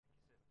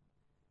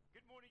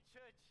morning,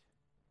 church.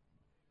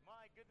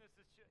 My goodness,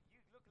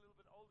 you look a little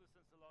bit older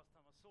since the last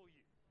time I saw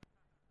you.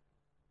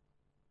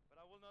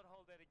 But I will not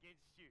hold that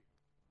against you.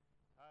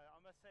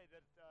 I must say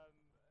that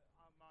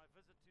my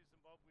visit to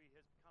Zimbabwe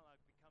has kind of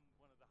become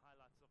one of the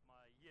highlights of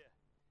my year,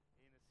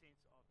 in a sense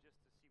of just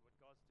to see what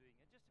God's doing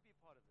and just to be a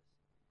part of this.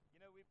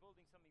 You know, we're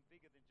building something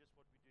bigger than just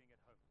what we're doing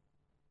at home.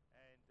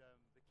 And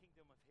the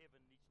kingdom of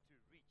heaven needs to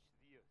reach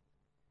the earth.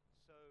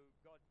 So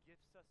God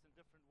gifts us in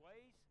different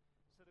ways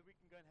so that we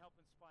can go and help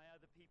inspire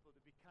other people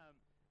to become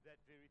that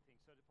very thing.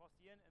 So to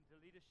Pastor Ian and to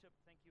leadership,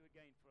 thank you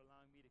again for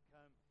allowing me to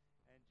come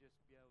and just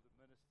be able to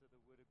minister the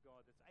word of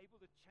God that's able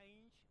to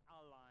change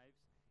our lives.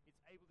 It's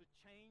able to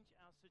change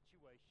our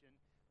situation.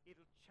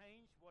 It'll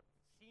change what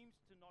seems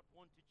to not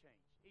want to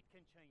change. It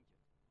can change it.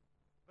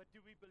 But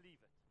do we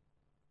believe it?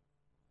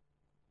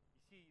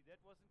 You see, that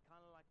wasn't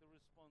kind of like the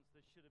response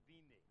that should have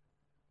been there.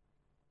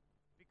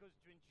 Because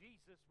when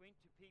Jesus went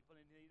to people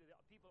and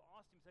people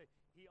asked him,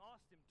 he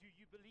asked them, do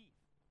you believe?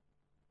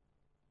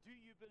 Do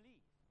you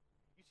believe?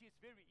 You see, it's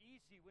very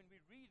easy when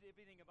we read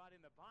everything about in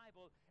the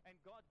Bible and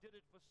God did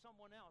it for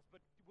someone else,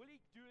 but will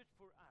he do it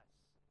for us?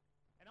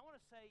 And I want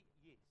to say,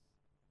 yes,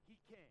 he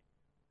can.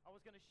 I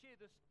was going to share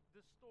this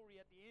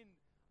story at the end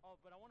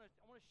but I want to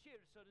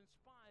share it so it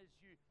inspires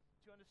you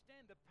to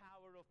understand the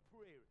power of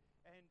prayer.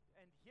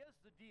 And here's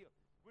the deal.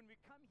 When we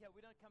come here,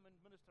 we don't come and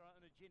minister our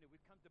own agenda.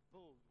 We've come to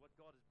build what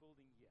God is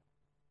building here.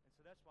 And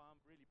so that's why I'm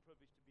really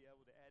privileged to be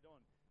able to add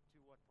on to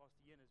what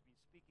Pastor Ian has been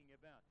speaking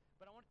about.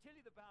 But I want to tell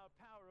you the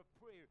power of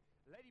prayer.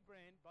 Lady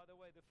Brand, by the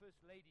way, the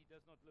first lady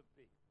does not live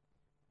there.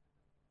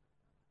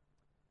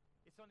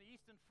 It's on the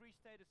Eastern Free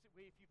State,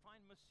 where if you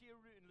find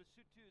Maseru in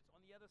Lesotho, it's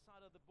on the other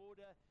side of the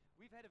border.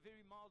 We've had a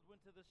very mild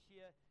winter this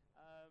year.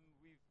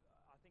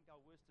 I think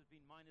our worst has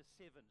been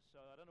 -7,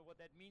 so I don't know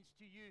what that means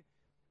to you.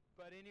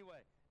 But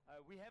anyway,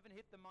 we haven't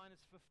hit the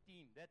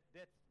 -15.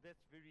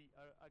 That's very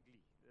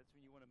ugly. That's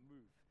when you want to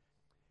move.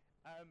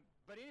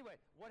 But anyway,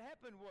 what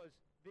happened was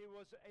there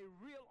was a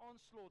real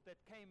onslaught that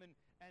came in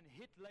and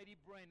hit Lady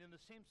Brand in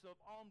the sense of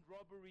armed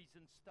robberies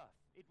and stuff.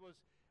 It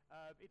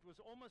was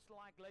almost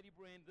like Lady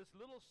Brand, this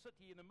little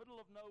city in the middle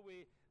of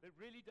nowhere that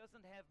really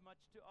doesn't have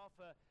much to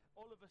offer,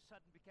 all of a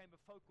sudden became a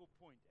focal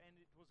point, and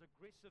it was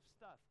aggressive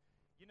stuff.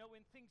 You know,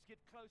 when things get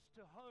close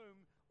to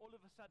home, all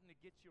of a sudden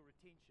it gets your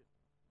attention.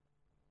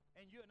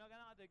 And you're not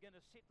either going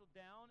to settle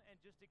down and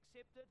just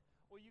accept it,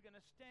 or you're going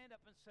to stand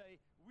up and say,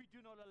 we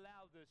do not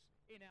allow this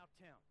in our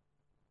town.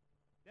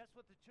 That's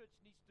what the church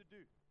needs to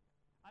do.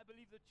 I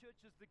believe the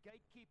church is the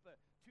gatekeeper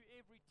to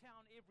every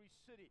town, every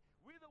city.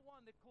 We're the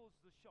one that calls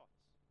the shots.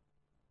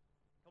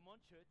 Come on,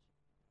 church.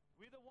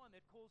 We're the one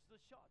that calls the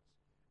shots.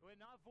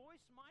 When our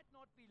voice might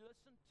not be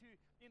listened to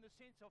in the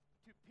sense of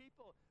to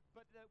people,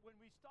 but when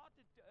we start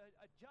to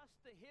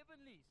adjust the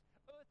heavenlies,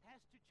 earth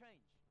has to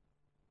change.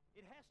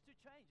 It has to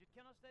change. It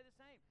cannot stay the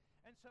same.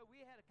 And so we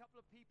had a couple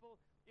of people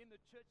in the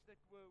church that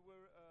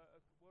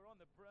were on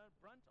the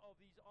brunt of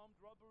these armed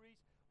robberies.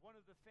 One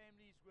of the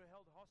families were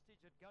held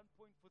hostage at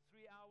gunpoint for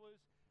 3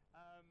 hours.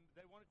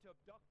 They wanted to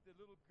abduct the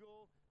little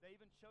girl. They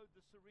even showed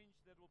the syringe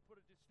that will put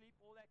her to sleep,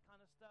 all that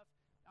kind of stuff.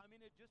 I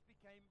mean, it just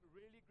became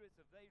really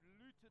aggressive. They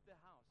looted the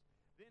house.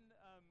 Then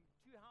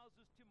 2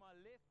 houses to my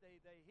left,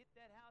 they hit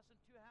that house, and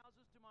 2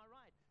 houses to my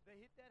right, they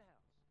hit that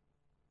house.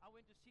 I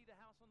went to see the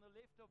house on the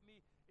left of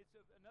me. It's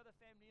another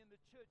family in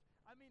the church.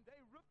 I mean,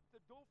 they ripped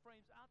the door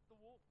frames out the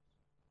walls.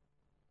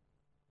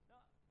 Now,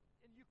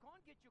 and you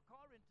can't get your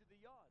car into the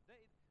yard.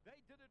 They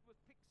did it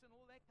with picks and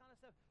all that kind of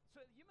stuff.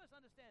 So you must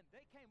understand,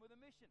 they came with a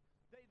mission.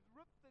 They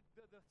ripped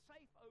the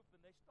safe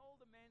open. They stole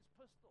the man's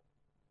pistol.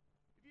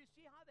 If you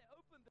see how they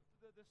opened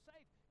the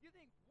safe, you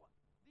think, what?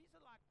 These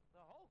are like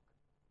the Hulk.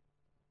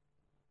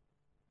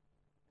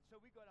 And so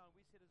we got on.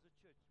 We said as a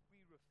church,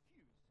 we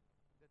refused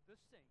that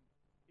this thing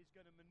is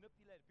going to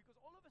manipulate it, because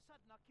all of a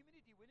sudden our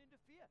community went into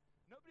fear.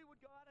 Nobody would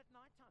go out at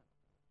nighttime.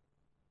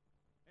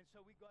 And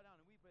so we got down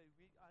and we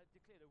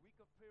declared a week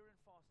of prayer and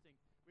fasting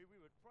where we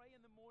would pray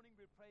in the morning,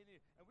 we would pray in the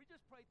evening, and we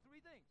just prayed 3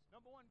 things.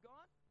 Number 1,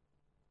 God,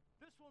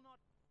 this will not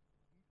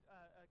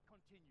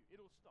continue.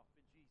 It'll stop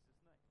in Jesus'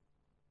 name.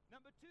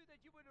 Number 2,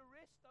 that you would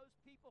arrest those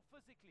people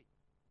physically.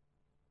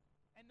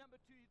 And number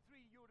 2,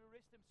 3, you would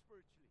arrest them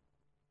spiritually.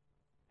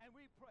 And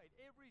we prayed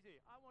every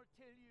day. I want to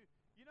tell you,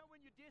 you know,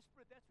 when you're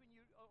desperate, that's when you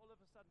all of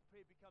a sudden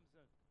prayer becomes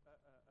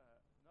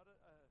not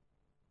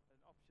an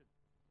option.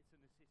 It's a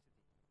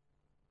necessity.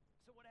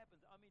 So what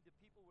happened? I mean, the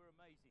people were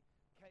amazing.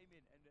 Came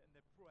in and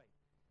they prayed.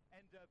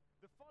 And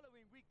the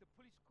following week, the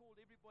police called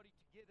everybody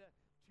together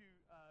to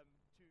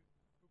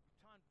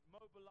try and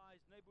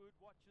mobilize neighborhood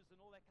watches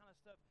and all that kind of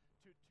stuff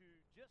to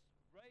just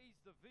raise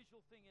the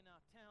visual thing in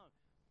our town.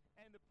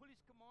 And the police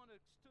commander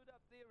stood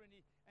up there and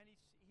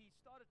he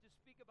started to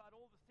speak about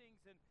all the things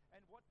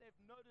and what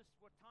they've noticed,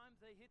 what times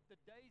they hit, the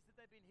days that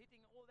they've been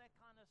hitting, all that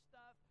kind of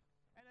stuff.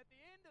 And at the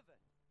end of it,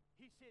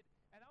 he said,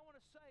 and I want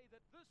to say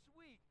that this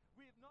week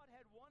we have not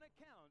had one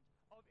account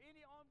of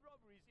any armed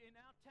robberies in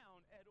our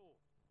town at all.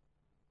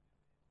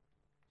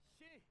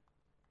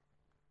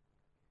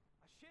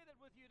 I share that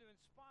with you to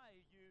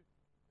inspire you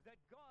that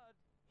God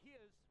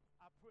hears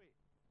our prayer.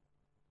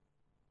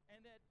 And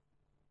that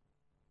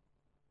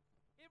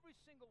every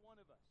single one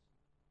of us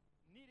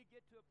need to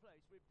get to a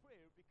place where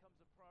prayer becomes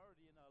a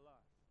priority in our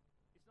life.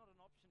 It's not an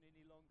option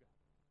any longer.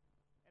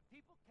 And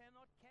people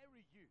cannot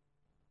carry you.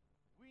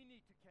 We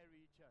need to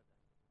carry each other.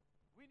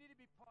 We need to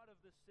be part of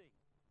this thing.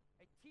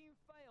 A team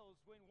fails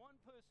when one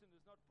person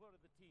is not part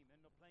of the team and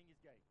not playing his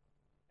game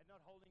and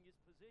not holding his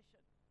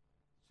position.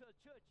 So,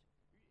 church,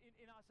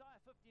 in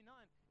Isaiah 59,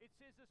 it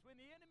says this: when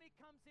the enemy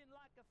comes in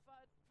like a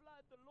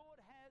flood, the Lord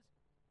has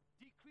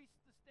decreased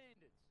the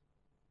standards.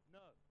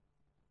 No.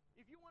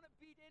 If you want to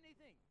beat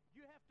anything,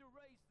 you have to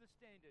raise the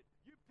standard.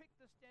 You pick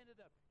the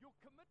standard up. Your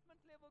commitment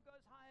level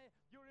goes higher.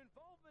 Your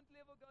involvement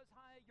level goes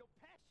higher. Your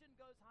passion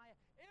goes higher.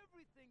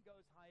 Everything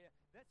goes higher.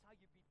 That's how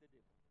you beat the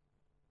devil.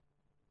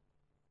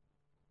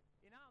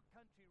 In our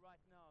country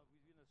right now,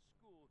 we're in a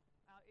school,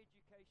 our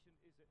education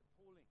is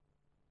appalling.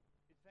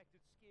 In fact,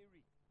 it's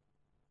scary.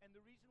 And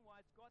the reason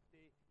why it's got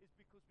there is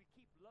because we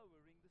keep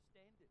lowering the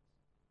standards.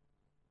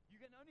 You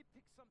can only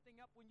pick something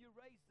up when you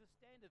raise the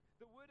standard.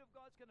 The Word of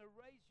God's going to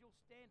raise your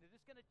standard.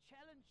 It's going to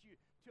challenge you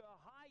to a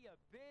higher,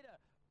 better,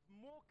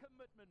 more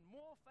commitment,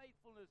 more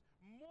faithfulness,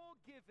 more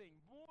giving,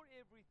 more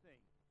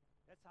everything.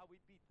 That's how we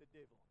beat the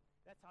devil.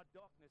 That's how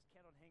darkness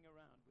cannot hang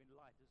around when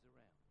light is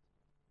around.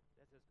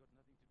 That has got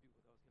nothing to do with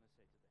what I was going to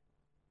say today.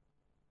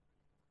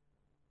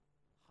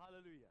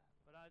 Hallelujah.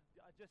 But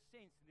I just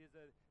sense there's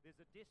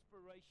a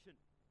desperation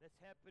that's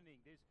happening.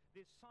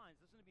 There's signs.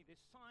 Listen to me.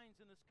 There's signs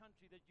in this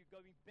country that you're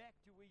going back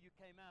to where you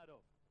came out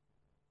of.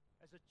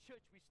 As a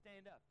church, we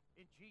stand up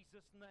in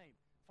Jesus' name.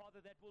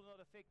 Father, that will not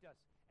affect us.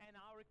 And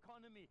our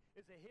economy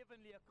is a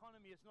heavenly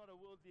economy. It's not a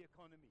worldly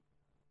economy.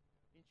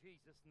 In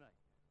Jesus' name.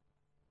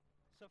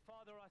 So,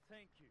 Father, I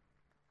thank you.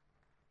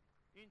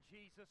 In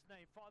Jesus'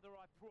 name. Father,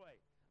 I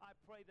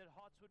pray that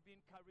hearts would be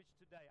encouraged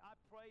today. I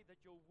pray that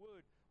your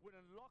word would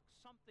unlock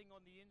something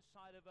on the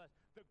inside of us.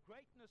 The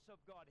greatness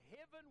of God.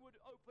 Heaven would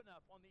open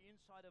up on the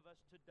inside of us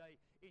today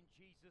in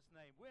Jesus'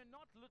 name. We're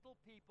not little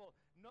people.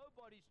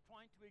 Nobody's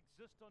trying to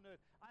exist on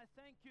earth. I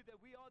thank you that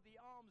we are the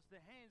arms,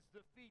 the hands,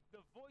 the feet,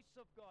 the voice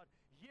of God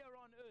here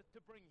on earth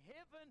to bring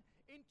heaven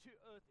into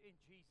earth in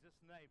Jesus'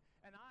 name.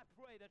 And I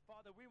pray that,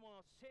 Father, we will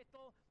not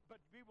settle,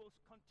 but we will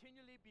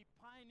continually be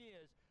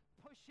pioneers,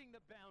 pushing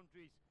the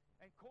boundaries,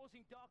 and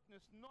causing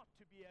darkness not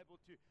to be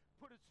able to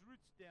put its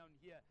roots down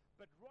here,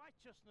 but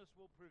righteousness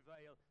will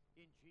prevail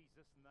in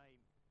Jesus'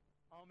 name.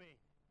 Amen.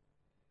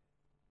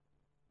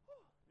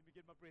 Let me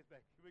get my breath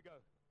back. Here we go.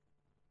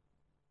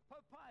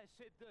 Pope Pius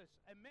said this: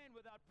 a man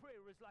without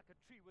prayer is like a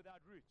tree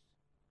without roots.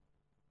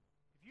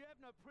 If you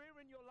have no prayer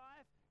in your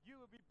life, you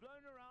will be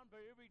blown around by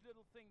every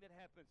little thing that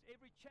happens.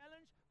 Every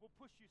challenge will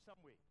push you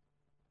somewhere.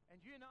 And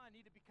you and I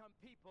need to become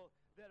people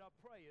that are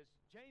prayers.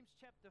 James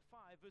chapter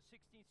 5 verse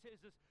 16 says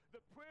this: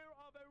 the prayer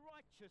of a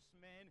righteous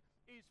man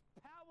is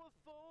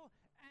powerful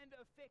and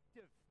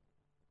effective.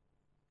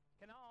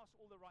 Can I ask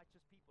all the righteous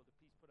people to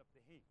please put up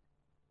their hand?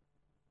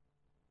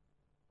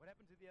 What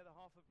happened to the other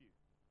half of you?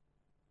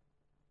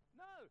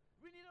 No,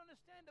 we need to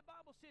understand the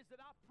Bible says that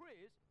our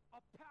prayers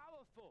are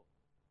powerful.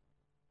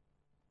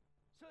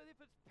 So if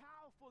it's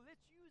powerful,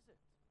 let's use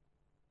it.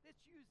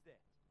 Let's use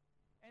that.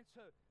 And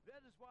so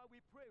that is why we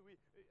pray.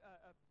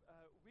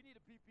 We need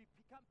to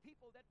become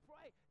people that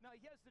pray. Now,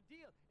 here's the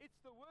deal. It's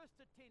the worst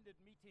attended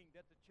meeting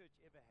that the church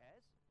ever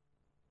has.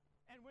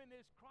 And when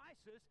there's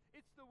crisis,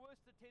 it's the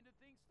worst attended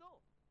thing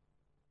still.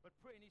 But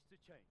prayer needs to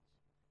change.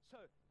 So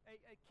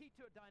a key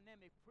to a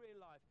dynamic prayer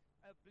life,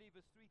 I believe,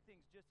 is three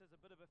things just as a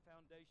bit of a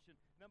foundation.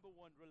 Number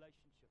one,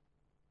 relationship.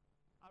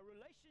 Our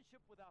relationship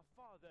with our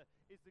Father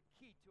is the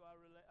key to our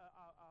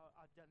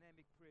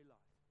dynamic prayer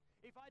life.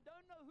 If I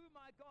don't know who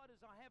my God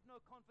is, I have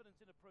no confidence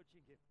in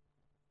approaching him.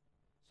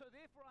 So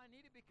therefore, I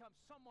need to become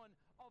someone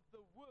of the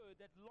Word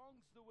that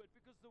longs the Word,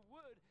 because the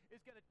Word is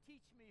going to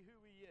teach me who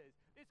he is.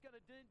 It's going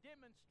to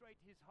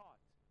demonstrate his heart.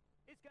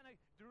 It's going to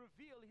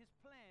reveal his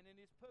plan and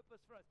his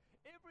purpose for us.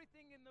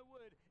 Everything in the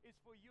Word is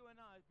for you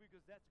and I,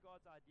 because that's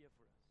God's idea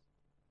for us.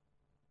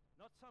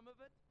 Not some of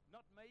it,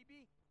 not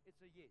maybe,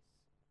 it's a yes.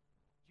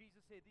 Jesus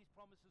said these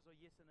promises are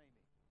yes and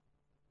amen.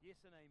 Yes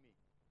and amen.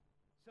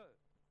 So,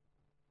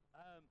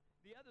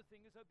 the other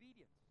thing is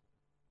obedience.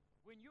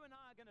 When you and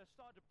I are going to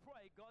start to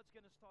pray, God's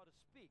going to start to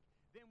speak.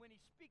 Then when he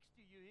speaks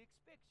to you, he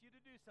expects you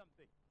to do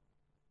something.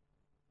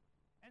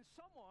 And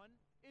someone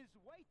is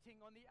waiting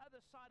on the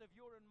other side of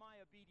your and my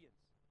obedience.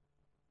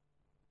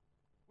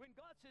 When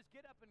God says,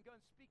 get up and go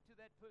and speak to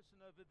that person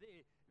over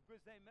there,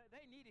 because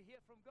they need to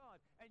hear from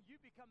God, and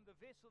you become the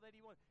vessel that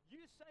he wants.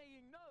 You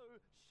saying no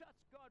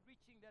shuts God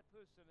reaching that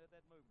person at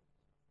that moment.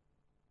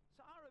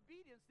 So our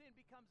obedience then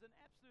becomes an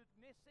absolute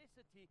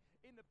necessity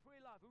in the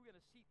prayer life. We're going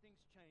to see things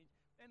change.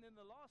 And then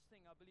the last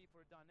thing I believe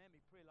for a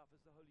dynamic prayer life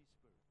is the Holy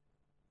Spirit.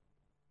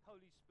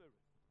 Holy Spirit.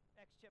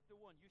 Acts chapter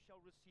 1, you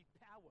shall receive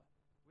power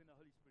when the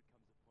Holy Spirit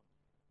comes upon you.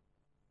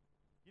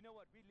 You know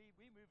what? We're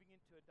moving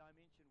into a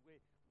dimension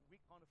where we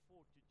can't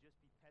afford to just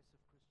be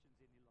passive Christians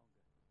any longer.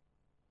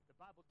 The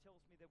Bible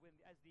tells me that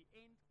as the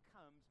end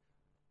comes,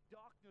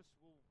 darkness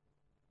will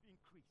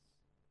increase.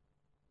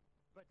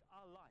 But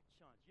our light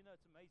shines. You know,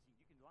 it's amazing.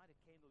 You can light a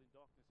candle in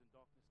darkness, and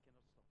darkness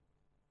cannot stop it.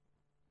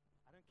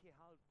 I don't care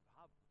how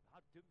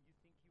dim you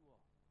think you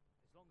are.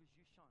 As long as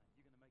you shine,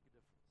 you're going to make a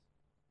difference.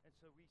 And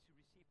so we should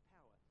receive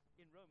power.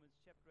 In Romans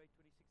chapter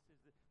 8:26 says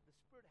that the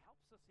Spirit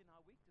helps us in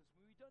our weakness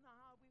when we don't know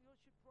how we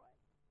should pray.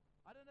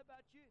 I don't know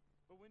about you,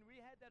 but when we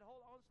had that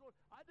whole onslaught,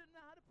 I didn't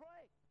know how to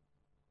pray.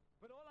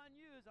 But all I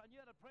knew is I knew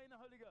how to pray in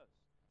the Holy Ghost.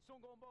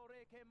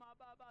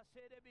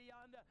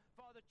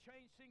 Father,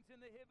 change things in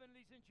the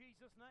heavenlies in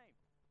Jesus' name.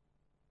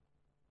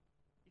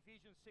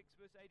 Ephesians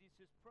 6:18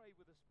 says, pray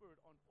with the Spirit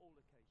on all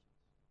occasions.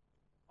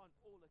 On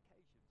all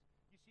occasions.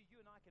 You see, you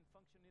and I can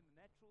function in the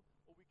natural,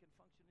 or we can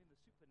function in the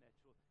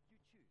supernatural. You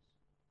choose.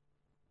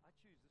 I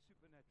choose the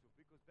supernatural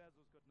because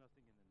Basil's got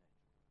nothing in the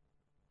natural.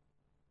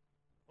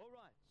 All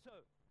right,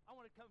 so I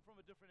want to come from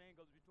a different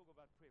angle as we talk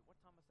about prayer. What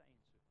time must I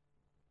answer?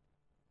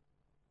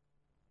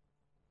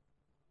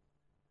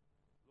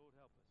 Lord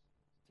help us.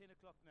 It's 10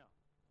 o'clock now.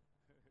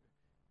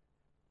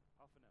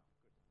 Half an hour.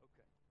 Good.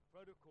 Okay.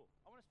 Protocol.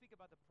 I want to speak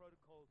about the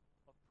protocol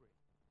of prayer.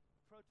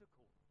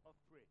 Protocol of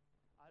prayer.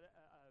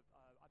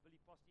 I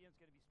believe Pastor Ian's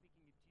going to be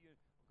speaking to you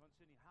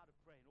concerning how to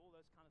pray and all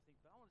those kind of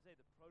things. But I want to say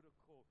the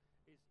protocol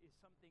is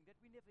something that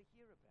we never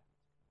hear about.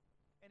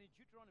 And in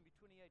Deuteronomy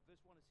 28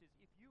 verse 1 it says,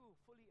 if you will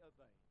fully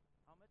obey,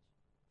 how much?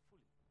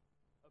 Fully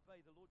obey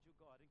the Lord your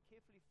God and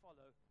carefully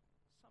follow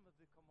some of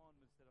the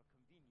commandments that are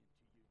convenient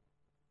to you.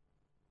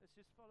 It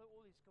says, follow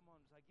all his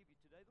commandments I give you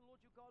today. The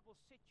Lord your God will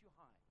set you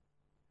high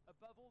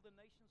above all the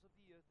nations of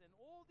the earth, and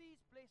all these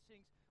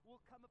blessings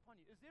will come upon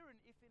you. Is there an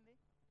if in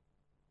there?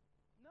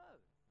 No.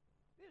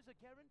 There's a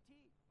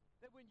guarantee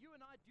that when you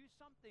and I do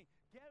something,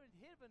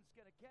 heaven's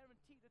going to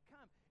guarantee to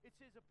come. It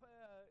says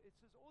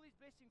all these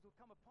blessings will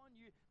come upon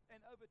you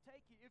and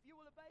overtake you if you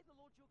will obey the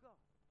Lord your God.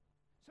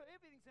 So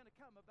everything's going to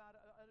come about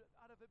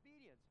out of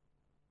obedience.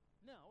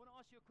 Now, I want to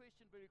ask you a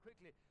question very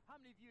quickly.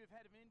 How many of you have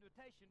had an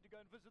invitation to go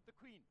and visit the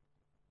Queen?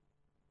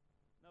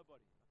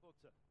 Nobody. I thought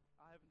so.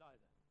 I haven't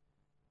either.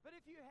 But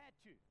if you had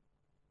to,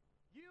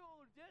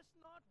 you'll just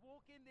not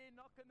walk in there,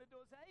 knock on the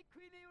door, say, hey,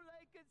 Queenie, you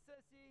like it,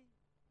 sissy?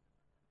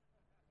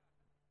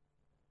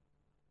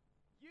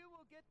 You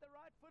will get the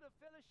right foot of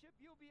fellowship.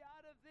 You'll be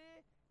out of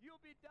there. You'll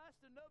be dust,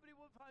 and nobody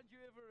will find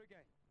you ever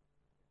again.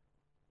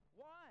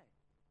 Why?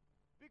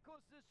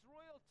 Because this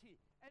royalty,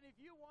 and if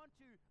you want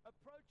to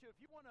approach her, if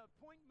you want an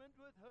appointment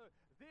with her,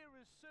 there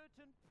is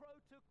certain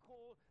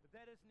protocol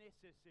that is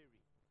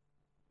necessary.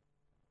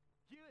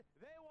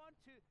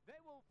 They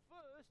will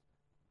first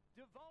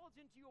divulge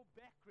into your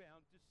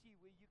background to see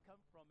where you come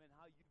from and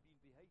how you've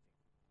been behaving.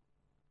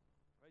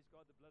 Praise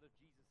God, the blood of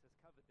Jesus has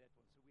covered that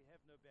one, so we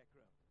have no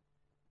background.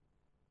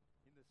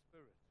 In the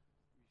spirit,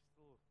 we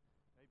still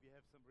maybe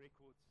have some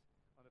records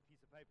on a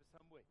piece of paper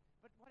somewhere.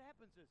 But what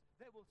happens is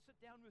they will sit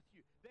down with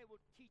you. They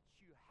will teach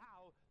you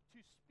how to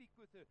speak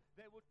with her.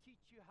 They will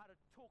teach you how to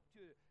talk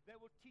to her. They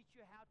will teach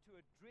you how to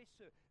address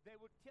her. They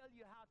will tell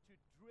you how to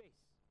dress.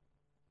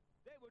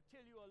 They will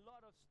tell you a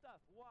lot of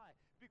stuff. Why?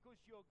 Because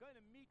you're going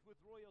to meet with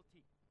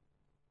royalty.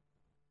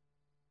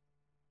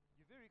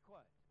 You're very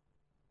quiet.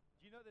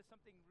 Do you know there's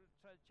something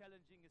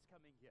challenging is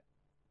coming here?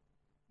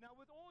 Now,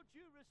 with all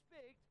due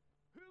respect,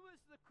 who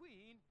is the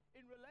queen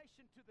in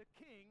relation to the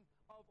king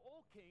of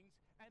all kings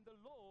and the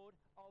Lord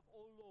of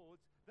all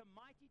lords, the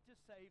mighty to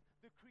save,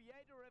 the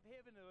creator of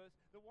heaven and earth,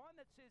 the one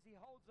that says he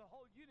holds the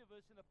whole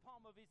universe in the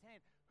palm of his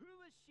hand?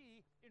 Who is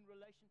she in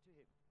relation to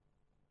him?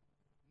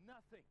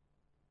 Nothing.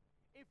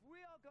 If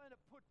we are going to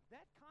put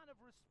that kind of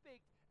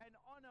respect and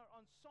honor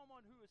on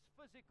someone who is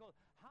physical,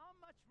 how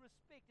much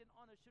respect and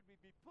honor should we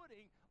be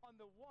putting on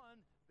the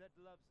one that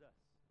loves us?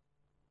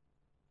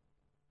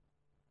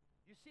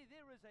 You see,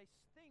 there is a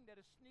thing that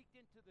has sneaked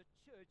into the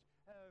church,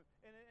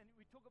 and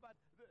we talk about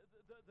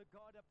the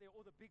God up there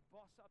or the big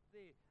boss up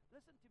there.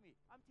 Listen to me.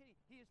 I'm telling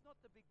you, he is not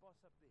the big boss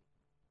up there.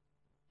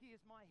 He is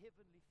my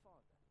heavenly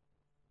Father.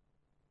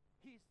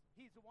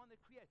 He's the one that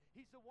created.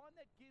 He's the one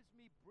that gives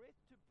me breath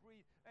to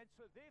breathe. And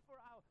so therefore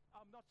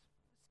I'm not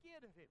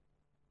scared of him.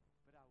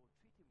 But I will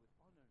treat him with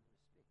honor and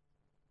respect.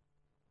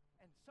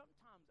 And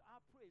sometimes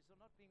our prayers are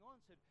not being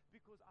answered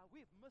because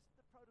we've missed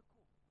the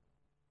protocol.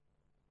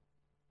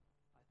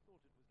 I thought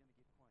it was going to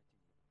get quiet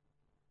in here.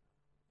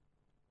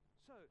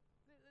 So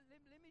let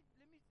me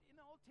in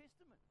the Old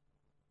Testament.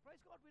 Praise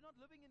God, we're not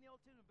living in the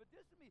Old Testament, but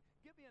just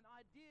give me an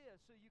idea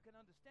so you can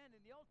understand.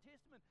 In the Old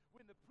Testament,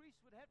 when the priests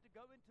would have to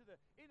go into the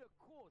inner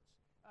courts,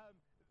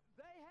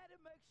 they had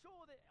to make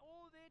sure that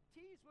all their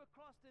T's were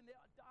crossed and their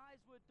I's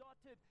were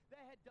dotted.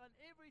 They had done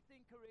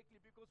everything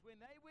correctly, because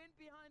when they went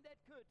behind that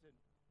curtain,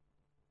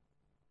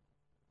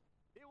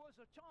 there was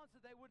a chance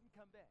that they wouldn't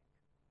come back.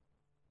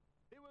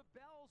 There were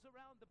bells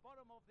around the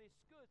bottom of their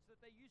skirts that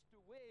they used to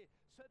wear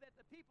so that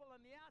the people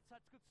on the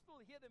outside could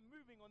still hear them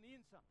moving on the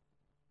inside.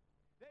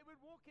 They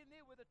would walk in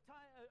there with a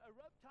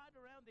rope tied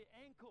around their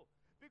ankle,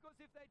 because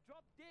if they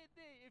dropped dead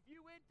there, if you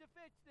went to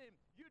fetch them,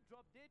 you'd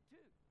drop dead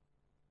too.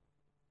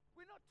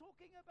 We're not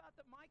talking about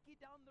the Mikey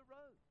down the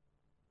road.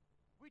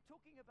 We're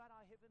talking about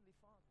our Heavenly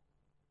Father.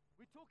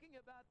 We're talking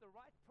about the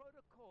right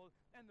protocol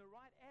and the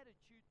right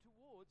attitude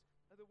towards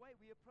the way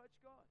we approach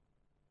God.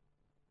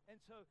 And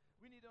so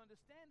we need to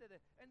understand it.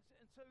 And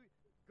so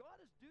God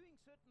is doing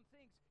certain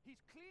things. He's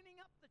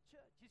cleaning up the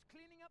church. He's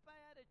cleaning up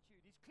our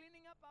attitude. He's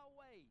cleaning up our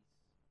ways.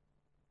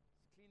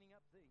 He's cleaning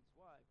up things.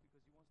 Why?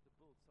 Because he wants to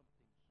build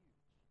something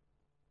huge.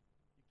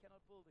 You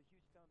cannot build a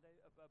huge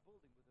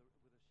building with a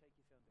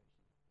shaky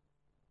foundation.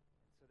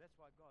 And so that's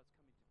why God's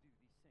coming to do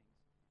these things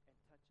and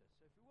touch us.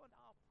 So if we want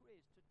our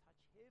prayers to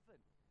touch heaven,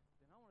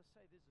 then I want to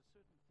say there's a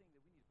certain thing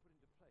that we need to put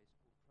into place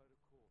called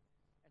protocol.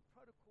 And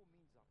protocol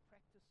means our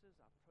practices,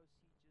 our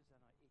procedures, and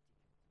our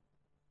etiquette.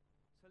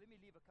 So let me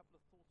leave a couple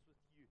of thoughts with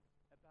you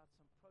about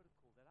some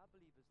protocol that I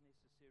believe is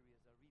necessary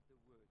as I read the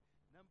word.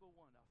 Number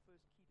one, our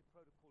first key to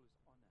protocol is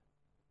honor.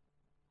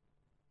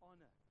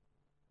 Honor.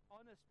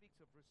 Honor speaks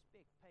of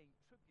respect, paying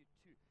tribute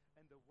to,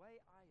 and the way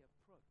I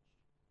approach.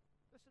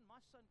 Listen,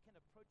 my son can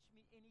approach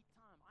me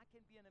anytime. I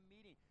can be in a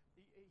meeting.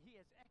 He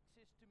has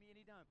access to me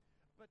anytime.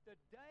 But the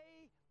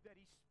day that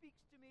he speaks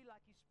to me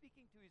like he's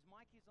speaking to his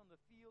Mikeys on the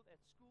field at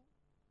school,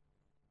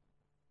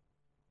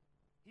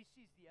 he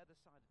sees the other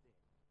side of that.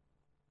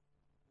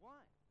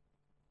 Why?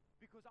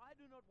 Because I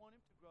do not want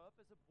him to grow up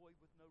as a boy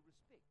with no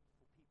respect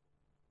for people.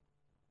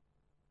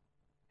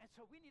 And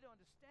so we need to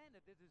understand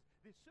that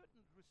there's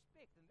certain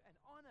respect and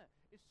honor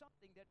is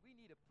something that we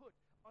need to put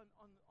on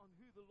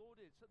who the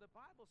Lord is. So the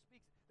Bible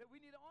speaks that we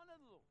need to honor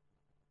the Lord.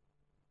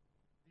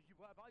 The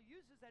Bible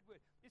uses that word.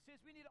 It says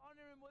we need to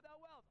honor him with our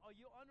wealth. Are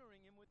you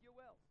honoring him with your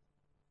wealth?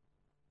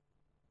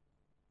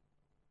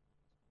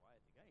 It's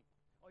quiet again.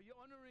 Are you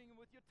honoring him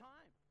with your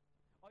time?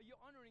 Are you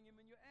honoring him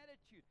in your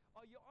attitude?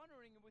 Are you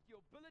honoring him with your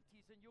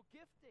abilities and your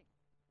gifting?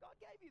 God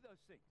gave you those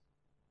things.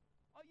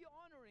 Are you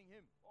honoring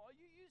him? Or are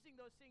you using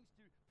those things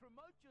to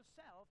promote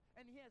yourself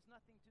and he has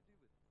nothing to do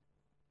with it?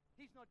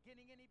 He's not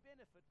getting any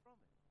benefit from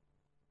it.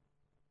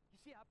 You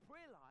see, our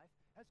prayer life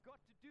has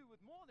got to do with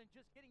more than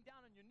just getting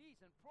down on your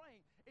knees and praying.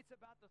 It's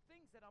about the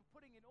things that I'm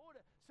putting in order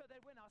so that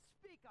when I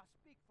speak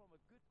from a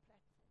good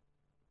platform.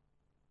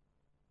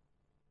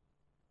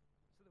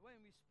 So the way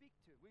we speak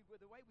to him,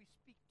 the way we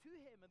speak to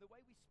him and the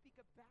way we speak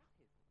about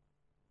him.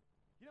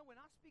 You know, when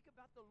I speak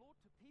about the Lord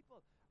to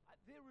people,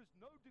 there is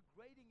no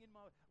degrading in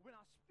when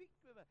I speak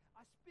with him,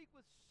 I speak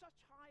with such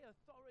high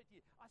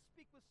authority. I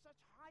speak with such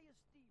high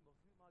esteem of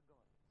who my God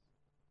is.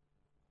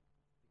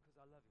 Because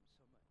I love him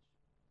so much.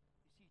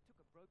 You see, he took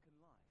a broken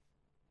life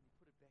and he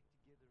put it back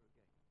together again.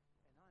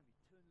 And I'm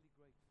eternally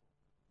grateful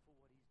for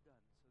what he's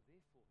done. So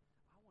therefore,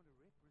 I want to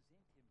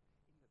represent him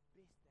in the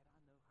best that I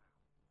know how.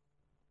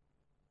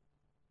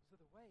 So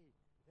the way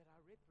that I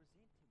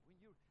represent him, when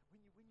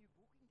you're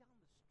walking down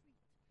the street,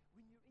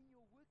 when you're in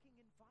your working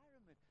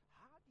environment,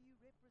 how do you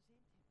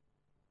represent him?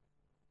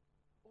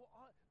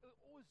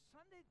 Or is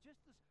Sunday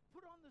just this,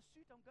 put on the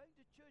suit, I'm going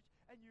to church,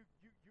 and you're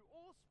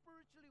all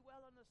spiritually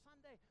well on a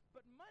Sunday,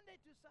 but Monday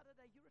to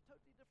Saturday, you're a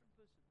totally different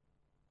person.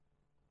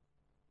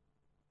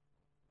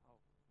 Oh.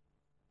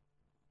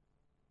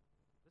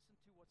 Listen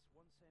to what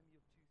 1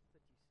 Samuel 2:30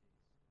 says.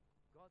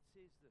 God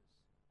says this,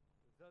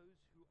 those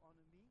who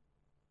honor me,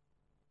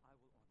 I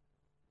will honor.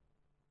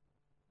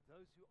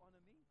 Those who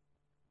honor me,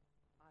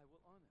 I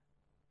will honor.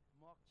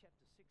 Mark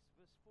chapter 6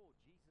 verse 4,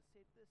 Jesus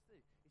said this thing.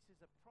 He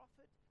says, a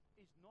prophet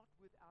is not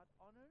without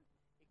honor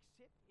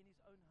except in his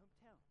own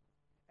hometown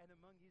and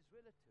among his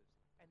relatives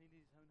and in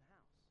his own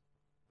house.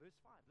 Verse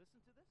 5,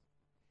 listen to this.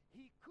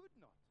 He could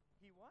not.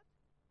 He what?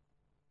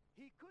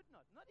 He could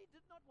not. Not he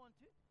did not want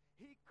to.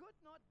 He could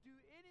not do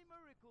any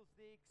miracles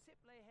there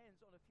except lay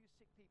hands on a few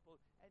sick people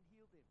and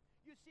heal them.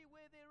 You see,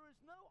 where there is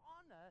no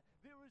honor,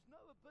 there is no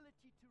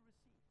ability to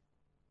receive.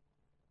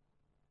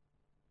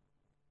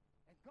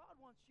 And God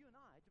wants you and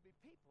I to be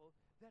people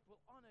that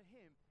will honor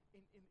him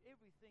in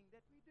everything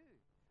that we do.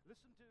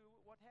 Listen to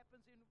what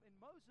happens in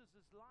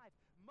Moses' life.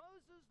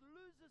 Moses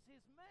loses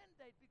his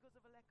mandate because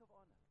of a lack of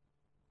honor.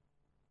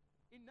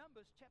 In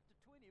Numbers chapter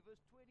 20,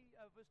 verse 12,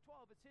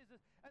 it says this,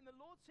 and the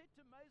Lord said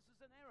to Moses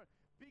and Aaron,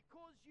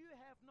 because you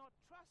have not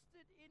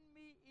trusted in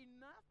me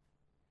enough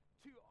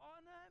to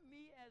honor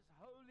me as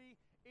holy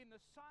in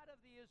the sight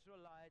of the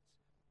Israelites,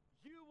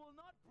 you will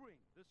not bring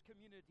this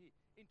community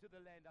into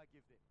the land I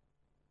give them.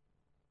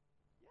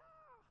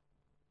 Yeah.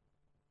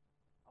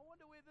 I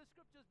wonder where this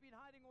scripture's been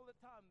hiding all the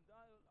time.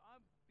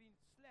 I've been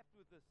slapped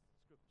with this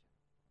scripture.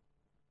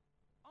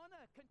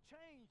 Honor can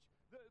change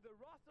the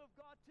wrath of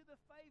God to the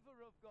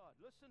favor of God.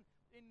 Listen,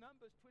 in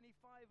Numbers 25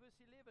 verse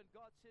 11,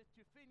 God says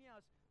to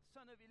Phinehas,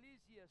 son of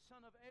Eleazar,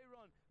 son of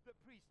Aaron, the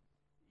priest,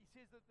 he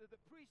says that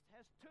the priest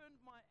has turned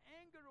my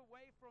anger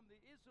away from the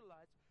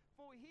Israelites,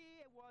 for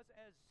he was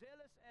as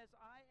zealous as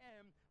I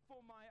am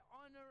for my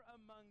honor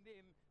among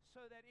them,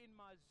 so that in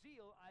my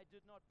zeal I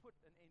did not put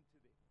an end to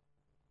them.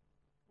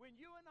 When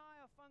you and I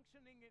are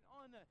functioning in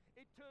honor,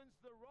 it turns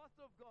the wrath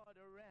of God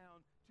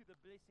around to the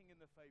blessing and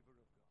the favor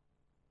of God.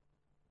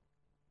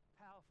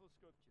 Powerful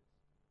scriptures.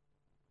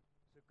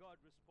 So God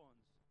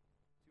responds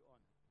to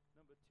honor.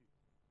 Number 2,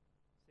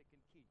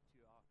 second key to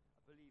our,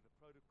 I believe, a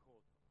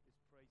protocol is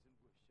praise and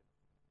worship.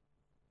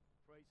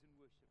 Praise and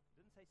worship.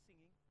 It didn't say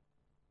singing.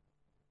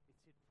 It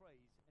said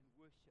praise and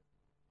worship.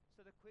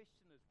 So the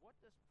question is, what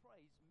does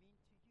praise mean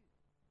to you?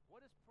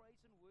 What does praise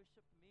and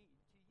worship mean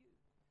to you?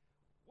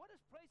 What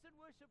does praise and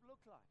worship look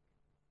like?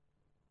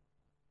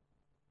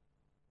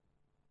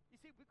 You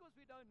see, because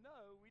we don't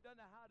know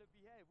how to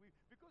behave.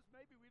 Because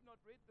maybe we've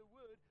not read the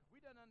Word, we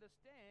don't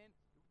understand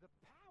the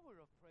power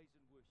of praise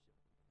and worship.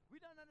 We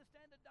don't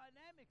understand the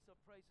dynamics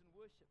of praise and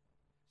worship.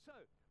 So,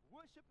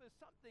 worship is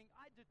something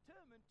I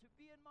determined to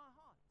be in my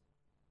heart.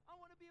 I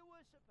want to be a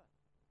worshiper.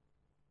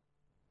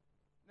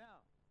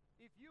 Now,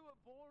 if you were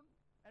born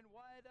and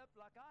wired up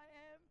like I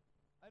am,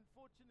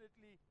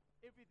 unfortunately,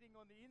 everything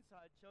on the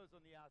inside shows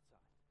on the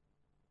outside.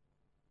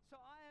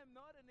 So I am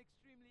not an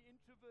extremely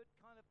introvert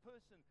kind of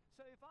person.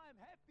 So if I'm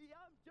happy,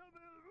 I'm jumping,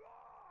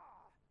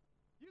 roar!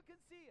 You can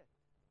see it.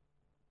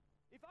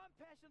 If I'm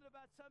passionate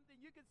about something,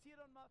 you can see it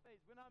on my face.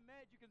 When I'm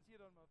mad, you can see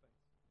it on my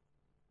face.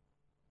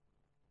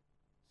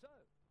 So,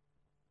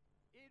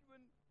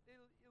 Edwin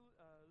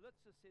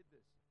Lutzer said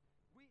this.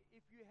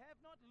 If you have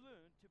not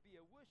learned to be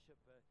a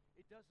worshiper,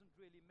 it doesn't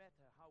really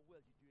matter how well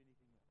you do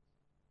anything else.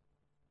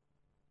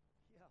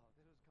 Yeah,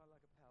 that was kind of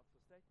like a powerful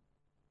statement.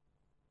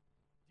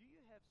 Do you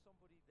have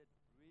somebody that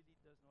really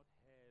does not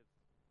have,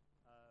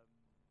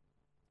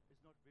 is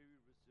not very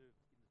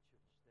reserved in the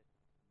church, that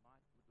would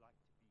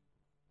like to be a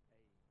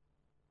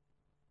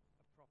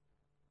prop,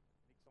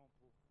 an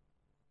example?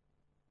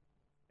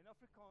 In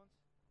Afrikaans,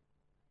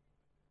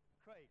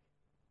 Craig.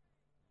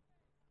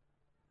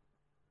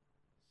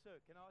 Sir,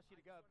 can I ask you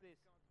to go up there?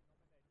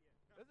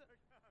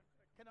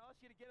 Can I ask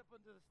you to get up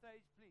onto the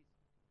stage, please?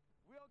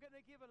 We are going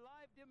to give a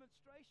live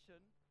demonstration,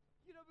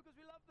 because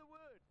we love the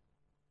Word.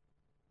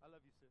 I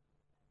love you, sir.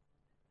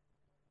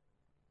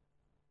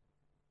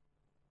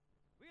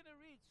 We're going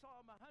to read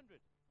Psalm 100.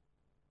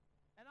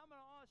 And I'm going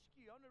to ask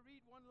you, I'm going to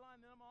read one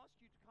line, and I'm going to ask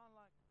you to kind of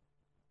like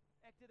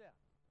act it out.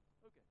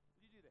 Okay,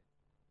 will you do that?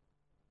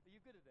 Are you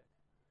good at that?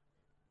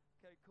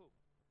 Okay, cool.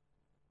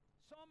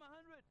 Psalm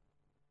 100.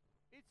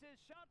 It says,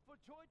 shout for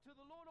joy to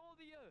the Lord, all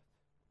the earth.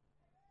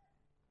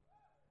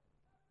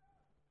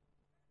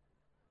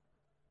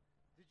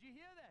 Did you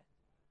hear that?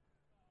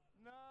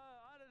 No,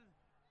 I didn't.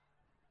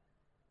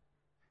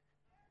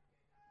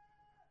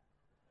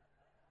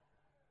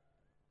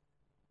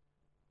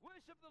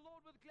 Worship the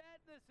Lord with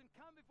gladness and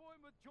come before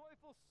Him with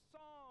joyful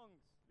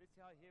songs. Let's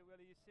see how here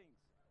whether He sings.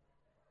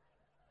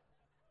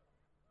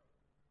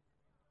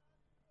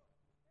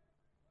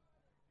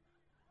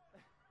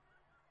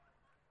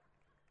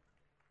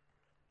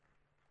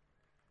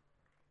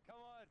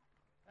 Come on.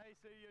 Hey,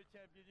 sir, you're a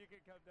champion. You can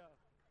come down.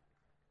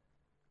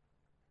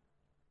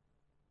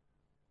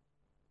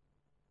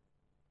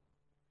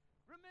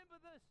 Remember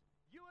this.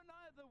 You and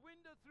I are the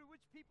window through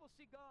which people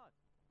see God.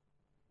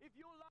 If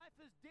your life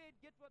is dead,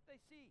 get what they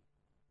see.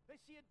 They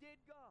see a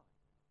dead God.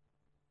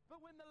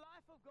 But when the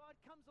life of God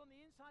comes on the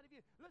inside of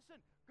you,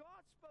 listen,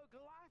 God spoke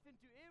life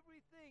into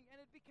everything and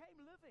it became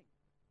living.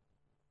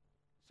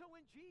 So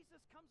when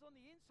Jesus comes on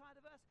the inside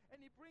of us and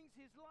He brings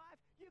His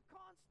life, you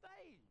can't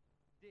stay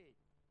dead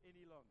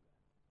any longer.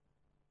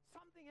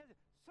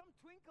 Some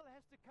twinkle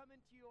has to come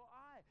into your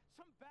eye.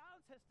 Some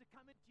bounce has to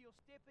come into your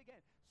step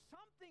again.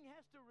 Something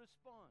has to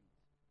respond.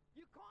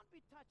 You can't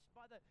be touched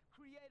by the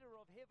creator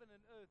of heaven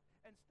and earth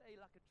and stay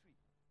like a tree.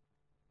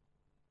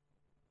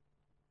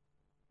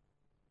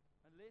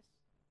 Unless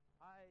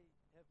I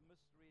have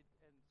misread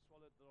and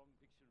swallowed the wrong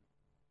dictionary.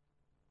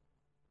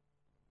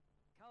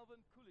 Calvin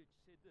Coolidge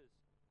said this.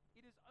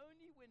 It is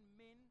only when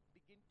men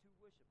begin to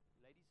worship,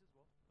 ladies as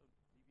well, don't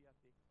leave you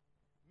out there.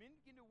 Men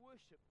begin to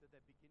worship that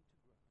they begin to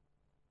grow.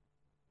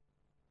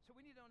 So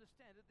we need to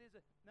understand that there's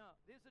a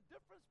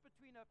difference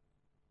between a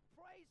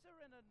praiser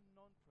and a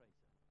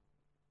non-praiser.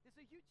 There's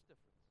a huge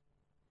difference.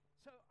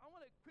 So I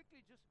want to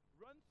quickly just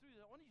run through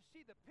that. I want you to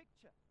see the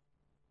picture.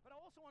 But I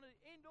also want to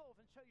end off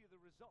and show you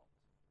the result.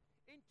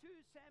 In 2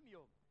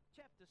 Samuel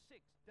chapter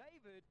 6,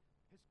 David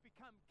has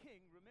become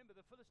king. Remember,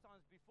 the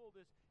Philistines before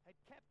this had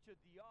captured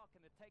the ark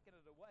and had taken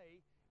it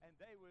away, and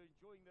they were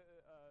enjoying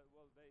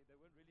they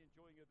weren't really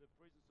enjoying the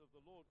presence of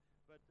the Lord,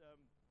 but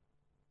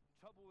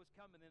trouble was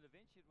coming, and then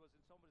eventually it was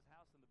in somebody's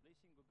house, and the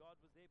blessing of God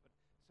was there. But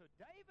so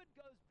David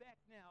goes back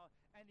now,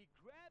 and he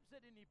grabs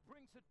it and he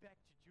brings it back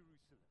to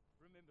Jerusalem.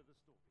 Remember the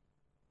story.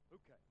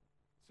 Okay.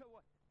 So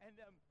and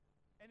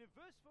in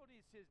verse 40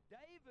 it says,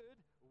 David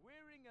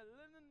wearing a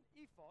linen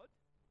ephod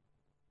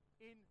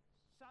in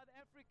South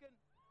African.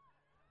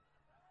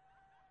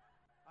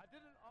 I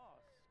didn't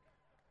ask.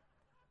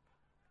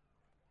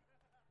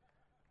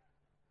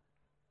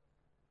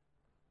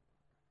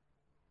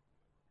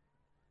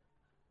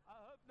 I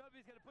hope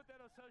nobody's going to put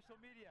that on social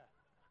media.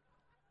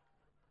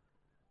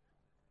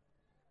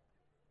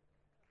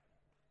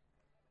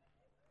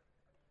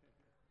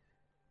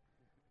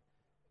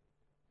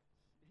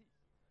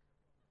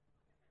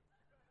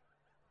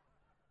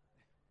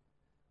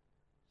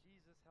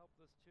 Jesus, help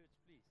this church,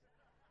 please.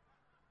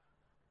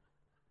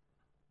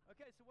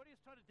 Okay, so what he was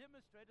trying to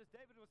demonstrate is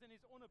David was in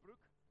his onderbroek,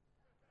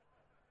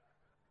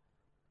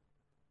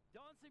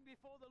 dancing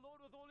before the Lord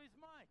with all his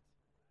might.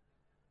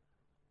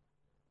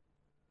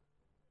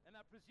 And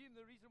I presume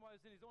the reason why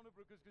he was in his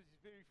onderbroek is because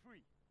he's very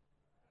free.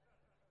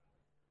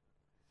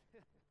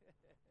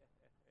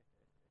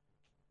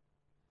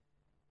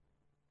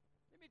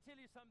 tell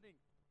you something.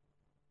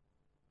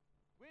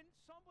 When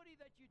somebody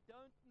that you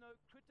don't know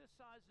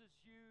criticizes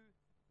you,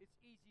 it's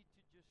easy to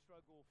just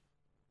shrug off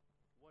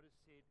what is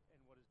said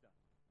and what is done.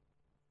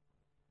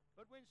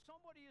 But when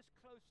somebody is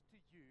close to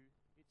you,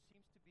 it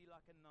seems to be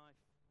like a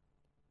knife.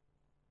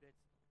 Does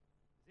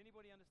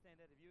anybody understand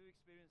that? Have you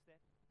experienced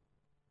that?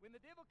 When the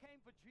devil came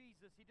for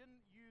Jesus, he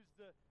didn't use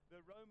the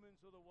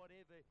Romans or the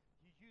whatever.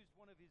 He used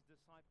one of his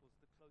disciples,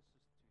 the closest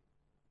to him.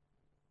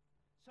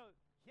 So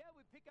here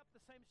we pick up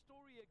the same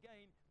story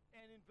again,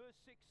 and in verse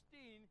 16,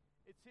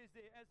 it says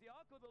there, as the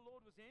ark of the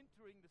Lord was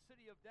entering the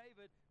city of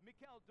David,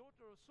 Michal,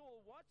 daughter of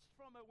Saul, watched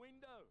from a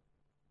window.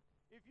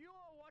 If you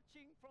are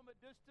watching from a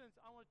distance,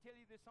 I want to tell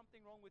you there's something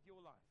wrong with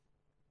your life.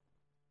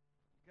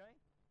 Okay?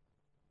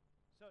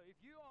 So if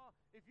you're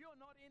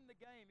not in the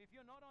game, if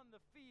you're not on the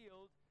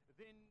field,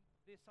 then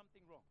there's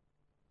something wrong.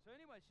 So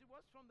anyway, she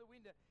watched from the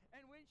window,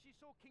 and when she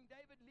saw King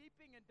David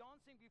leaping and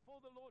dancing before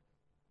the Lord,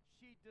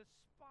 she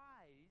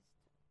despised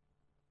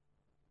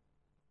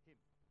him.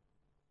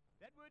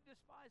 That word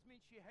despise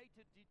means she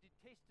hated, she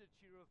detested,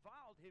 she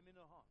reviled him in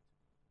her heart.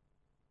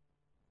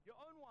 Your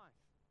own wife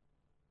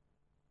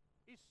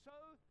is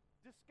so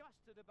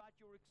disgusted about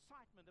your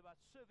excitement about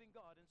serving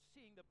God and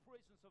seeing the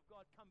presence of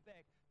God come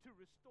back to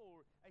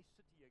restore a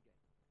city again.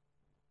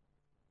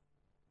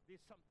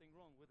 There's something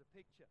wrong with the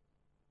picture.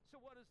 So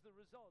what is the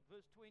result?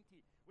 Verse 20.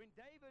 When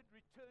David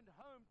returned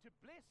home to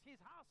bless his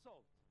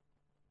household.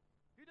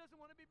 Who doesn't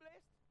want to be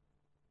blessed?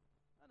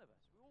 None of us.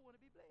 We all want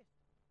to be blessed.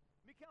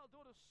 Michal,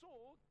 daughter of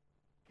Saul,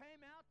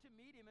 came out to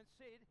meet him and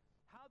said,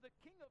 how the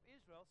king of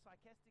Israel,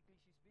 sarcastically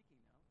she's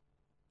speaking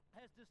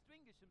now, has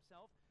distinguished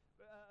himself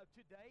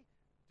today,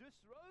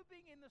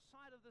 disrobing in the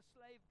sight of the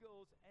slave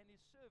girls and his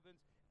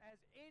servants as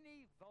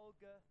any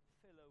vulgar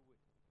fellow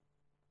would.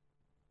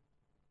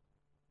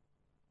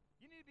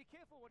 You need to be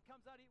careful what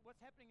comes out of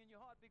what's happening in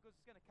your heart, because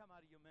it's going to come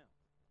out of your mouth.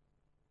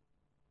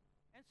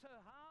 And so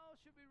how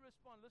should we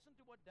respond? Listen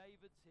to what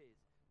David says.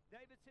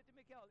 David said to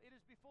Michal, it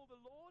is before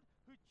the Lord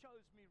who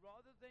chose me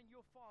rather than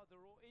your father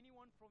or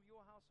anyone from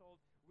your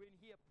household when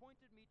he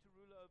appointed me to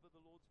rule over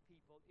the Lord's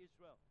people,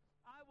 Israel.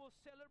 I will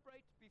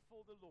celebrate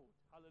before the Lord.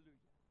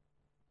 Hallelujah.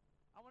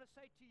 I want to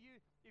say to you,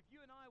 if you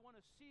and I want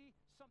to see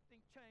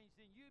something change,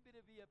 then you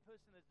better be a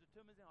person that's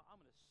determined, I'm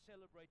going to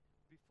celebrate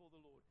before the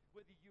Lord.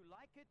 Whether you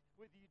like it,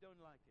 whether you don't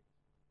like it.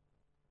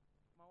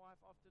 My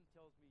wife often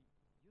tells me,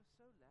 you're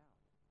so loud.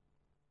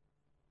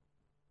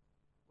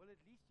 Well, at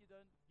least you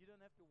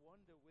don't have to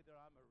wonder whether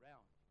I'm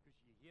around, because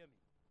you hear me.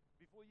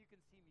 Before you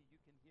can see me,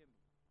 you can hear me.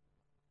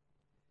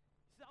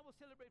 He says, I will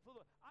celebrate for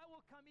the Lord. I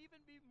will come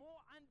even be more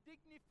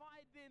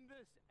undignified than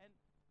this, and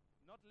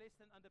not less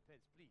than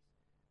underpants, please.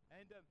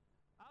 And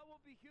I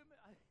will be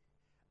humiliated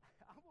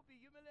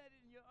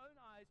in your own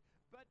eyes,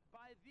 but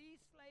by these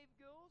slave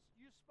girls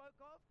you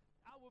spoke of,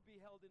 I will be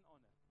held in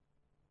honor.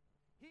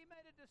 He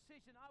made a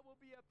decision. I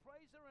will be a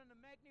praiser and a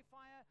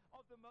magnifier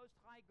of the Most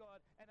High God,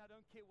 and I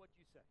don't care what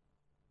you say.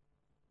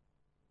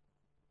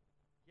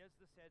 Here's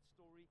the sad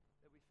story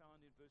that we found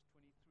in verse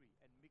 23.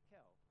 And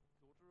Michal,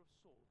 daughter of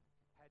Saul,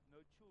 had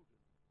no children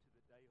to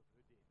the day of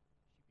her death.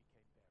 She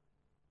became barren.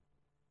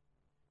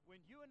 When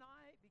you and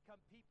I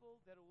become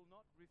people that will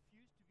not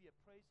refuse to be a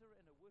praiser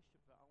and a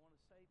worshiper, I want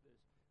to say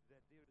this,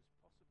 that there is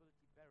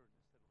possibility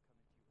barrenness that will come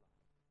into your life.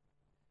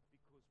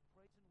 Because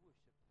praise and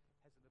worship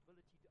has an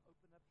ability to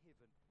open up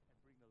heaven and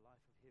bring the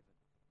life of heaven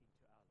into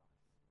our life.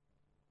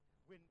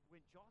 When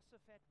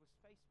Jehoshaphat was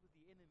faced with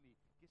the enemy,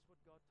 guess what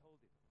God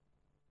told him?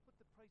 Put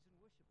the praise and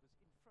worshipers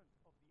in front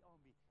of the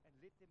army and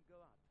let them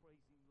go out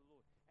praising the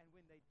Lord. And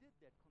when they did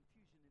that,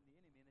 confusion in the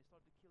enemy, and they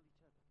started to kill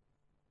each other.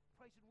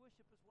 Praise and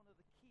worship is one of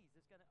the keys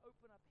that's going to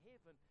open up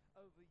heaven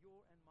over your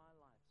and my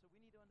life. So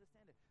we need to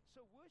understand it.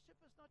 So worship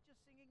is not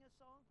just singing a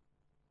song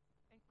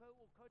and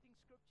or quoting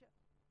scripture.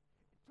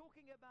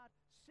 Talking about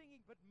singing,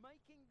 but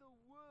making the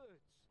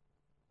words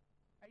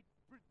a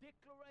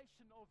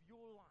declaration of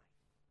your life.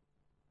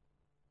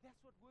 That's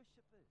what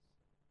worship is.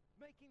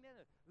 Making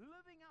that,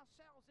 living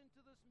ourselves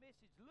into this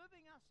message,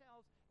 living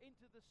ourselves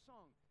into the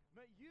song,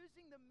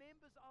 using the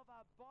members of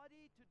our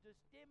body to just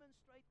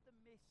demonstrate the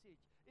message.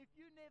 If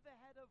you never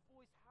had a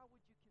voice, how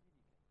would you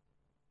communicate?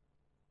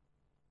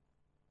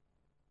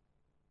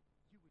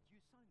 You would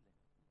use sign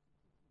language.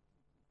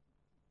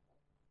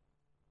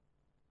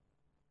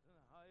 I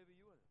don't know, however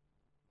you want it.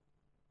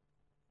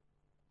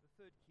 The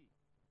third key.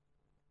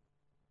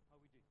 How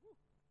we do?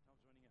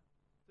 Time's running out.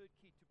 Third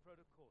key to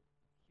protocol,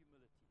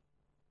 humility.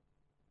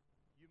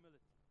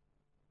 Humility.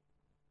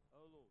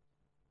 Oh Lord.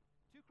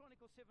 2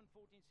 Chronicles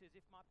 7:14 says,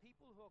 if my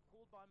people who are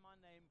called by my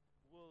name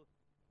will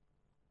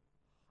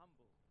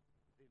humble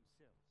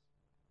themselves,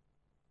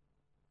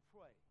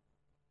 pray,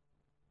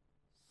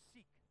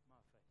 seek my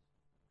face.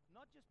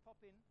 Not just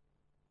pop in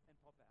and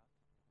pop out.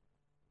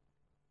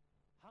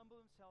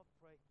 Humble himself,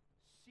 pray,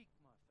 seek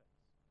my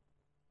face.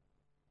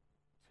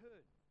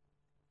 Turn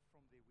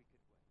from their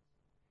wicked ways.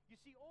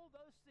 You see, all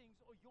those things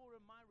are your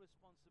and my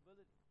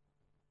responsibility.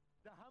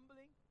 The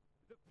humbling,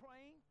 the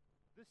praying,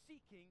 the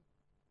seeking,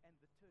 and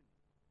the turning.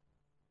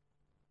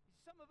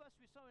 Some of us,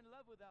 we're so in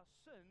love with our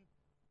sin,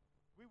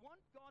 We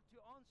want God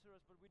to answer us,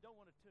 but we don't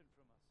want to turn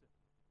from our sin.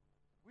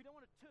 We don't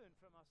want to turn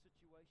from our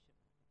situation.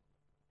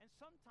 And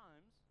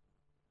sometimes,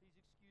 please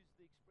excuse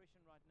the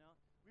expression right now,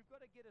 we've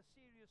got to get a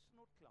serious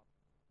snort club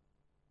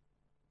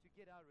to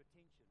get our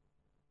attention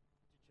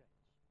to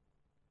change.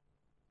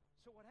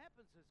 So what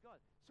happens is God.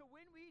 So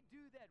when we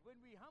do that,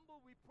 when we humble,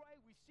 we pray,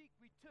 we seek,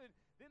 we turn,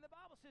 then the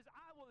Bible says,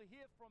 I will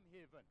hear from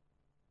heaven.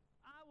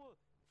 I will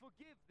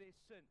forgive their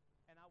sin,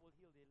 and I will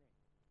heal their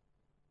land.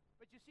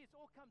 But you see, it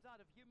all comes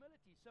out of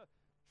humility. So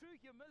true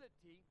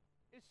humility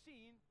is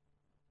seeing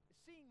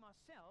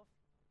myself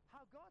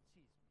how God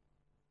sees me.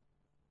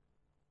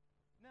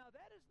 Now,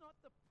 that is not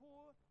the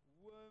poor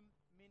worm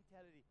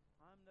mentality.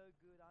 I'm no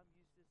good, I'm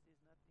useless, there's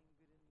nothing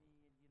good in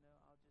me,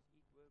 and I'll just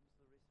eat worms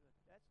the rest of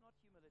it. That's not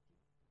humility.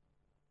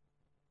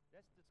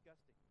 That's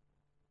disgusting.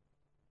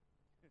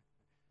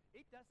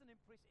 It doesn't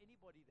impress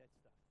anybody, that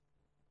stuff.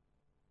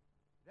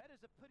 That is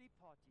a pity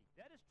party.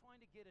 That is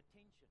trying to get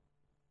attention.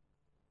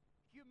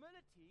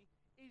 Humility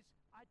is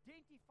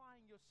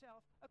identifying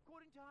yourself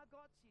according to how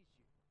God sees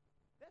you.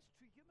 That's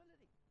true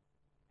humility.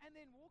 And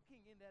then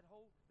walking in that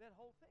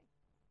whole thing.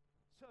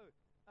 So,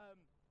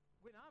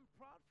 when I'm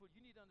proudful,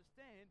 you need to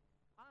understand,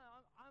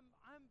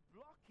 I'm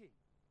blocking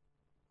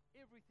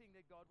everything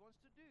that God wants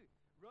to do.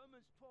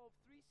 Romans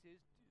 12:3 says,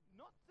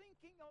 not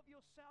thinking of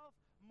yourself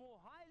more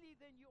highly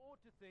than you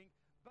ought to think,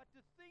 but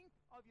to think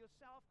of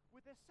yourself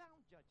with a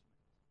sound judgment.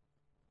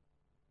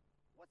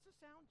 What's a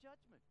sound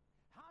judgment?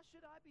 How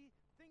should I be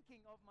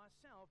thinking of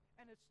myself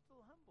and it's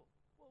still humble?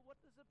 Well, what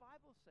does the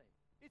Bible say?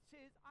 It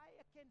says,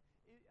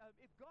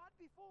 if God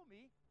be for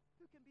me,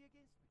 who can be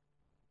against me?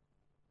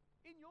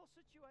 In your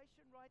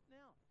situation right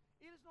now,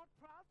 it is not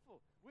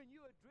proudful when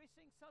you're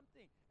addressing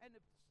something and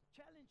a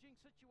challenging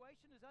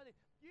situation is out there.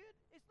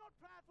 It's not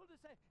proudful to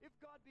say, if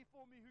God be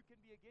for me, who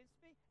can be against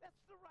me? That's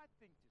the right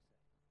thing to say.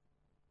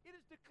 It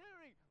is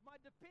declaring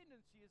my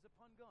dependency is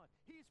upon God.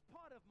 He is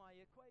part of my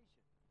equation.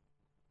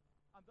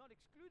 I'm not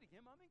excluding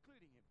him, I'm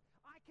including him.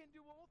 I can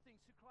do all things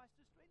through Christ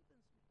who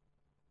strengthens me.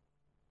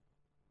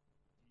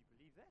 Do you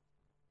believe that?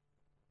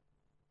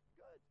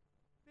 Good.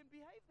 Then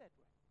behave that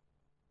way.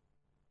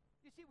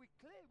 You see, we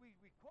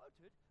quote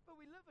it, but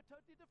we live a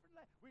totally different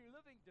life. We're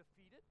living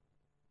defeated.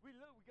 We're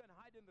going to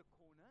hide in the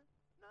corner.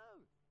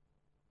 No.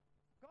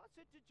 God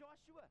said to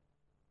Joshua,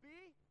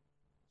 be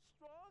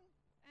strong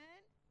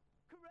and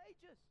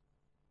courageous.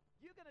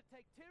 You're going to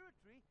take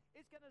territory.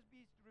 It's going to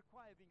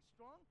require being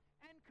strong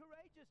and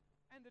courageous.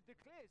 And it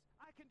declares,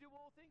 I can do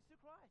all things through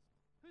Christ,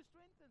 who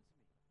strengthens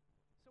me.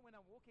 So when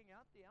I'm walking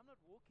out there, I'm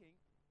not walking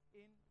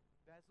in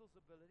Basil's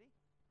ability.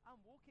 I'm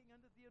walking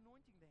under the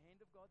anointing, the hand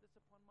of God that's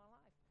upon my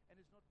life.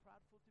 And it's not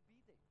proudful to be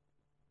there.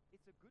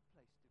 It's a good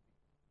place to be.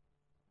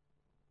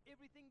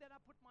 Everything that I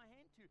put my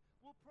hand to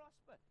will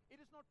prosper. It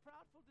is not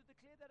proudful to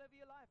declare that over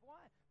your life.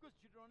 Why? Because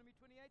Deuteronomy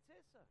 28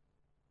 says so.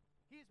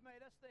 He has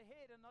made us the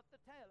head and not the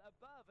tail,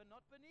 above and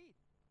not beneath.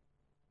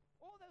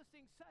 All those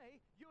things say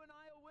you and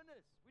I are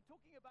winners. We're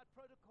talking about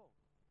protocol.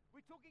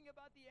 We're talking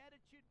about the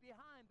attitude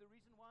behind the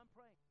reason why I'm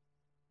praying.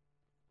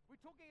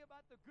 We're talking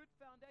about the good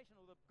foundation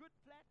or the good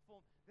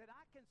platform that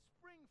I can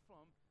spring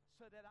from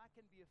so that I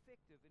can be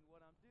effective in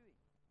what I'm doing.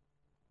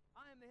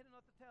 I am the head and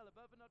not the tail,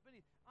 above and not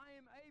beneath. I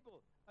am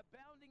able,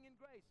 abounding in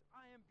grace.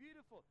 I am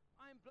beautiful.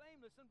 I am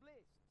blameless and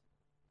blessed.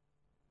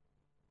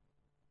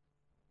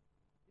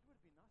 It would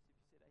have been nice if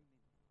you said amen.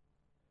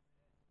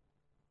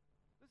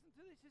 Listen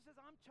to this. He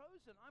says, I'm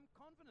chosen. I'm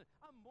confident.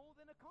 I'm more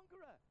than a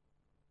conqueror.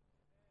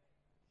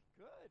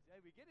 Good. Hey,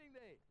 we're getting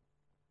there.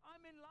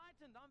 I'm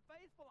enlightened. I'm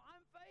faithful.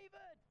 I'm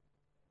favored.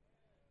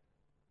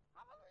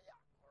 Hallelujah.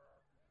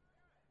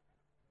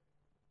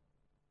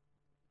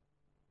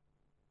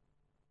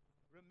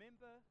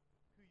 Remember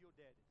who your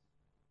dad is.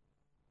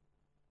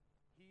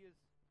 He is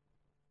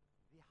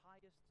the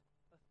highest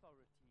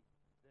authority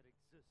that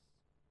exists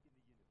in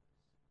the universe.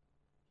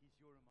 He's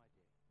your and my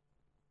dad.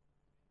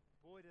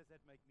 Boy, does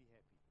that make me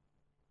happy.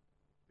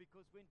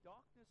 Because when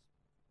darkness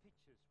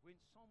pitches, when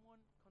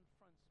someone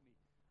confronts me,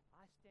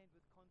 I stand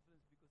with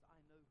confidence because I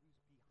know who's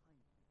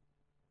behind me.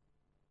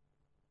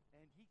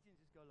 And he can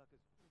just go like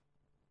this, and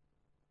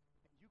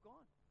you're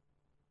gone.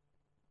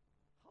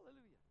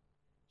 Hallelujah.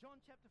 John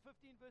chapter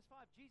 15, verse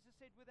 5, Jesus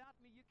said, without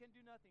me, you can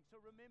do nothing.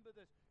 So remember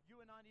this, you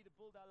and I need to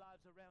build our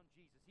lives around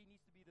Jesus. He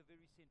needs to be the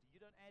very center.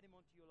 You don't add him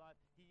onto your life.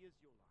 He is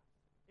your life.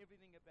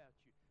 Everything about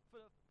you.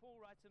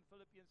 Paul writes in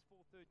Philippians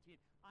 4:13,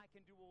 I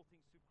can do all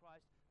things through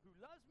Christ who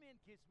loves me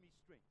and gives me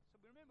strength. So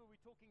remember,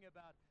 we're talking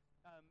about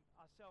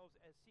ourselves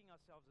as seeing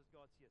ourselves as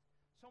God sees.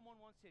 Someone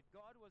once said,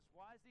 God was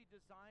wisely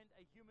designed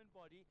a human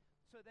body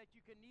so that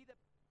you can neither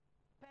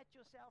pat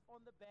yourself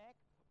on the back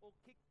or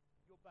kick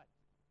your butt.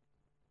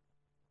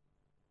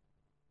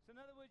 So in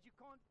other words,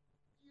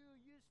 you're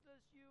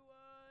useless,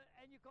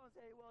 and you can't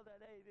say, well,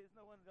 hey, there's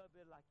no one out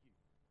there like you.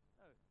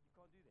 No, you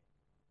can't do that.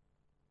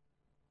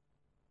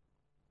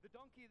 The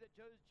donkey that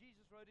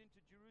Jesus rode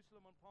into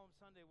Jerusalem on Palm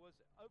Sunday was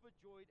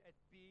overjoyed at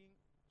being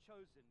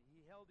chosen.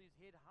 He held his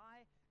head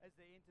high as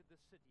they entered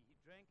the city. He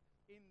drank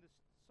in the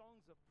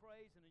songs of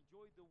praise and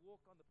enjoyed the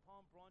walk on the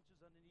palm branches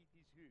underneath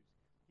his hooves.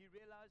 He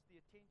realized the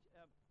attention,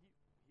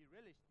 he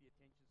relished the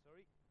attention,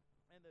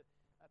 and the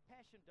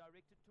passion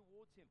directed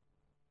towards him.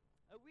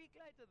 A week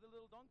later, the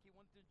little donkey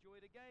wanted to enjoy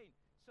it again,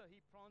 so he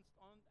pranced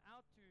on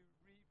out to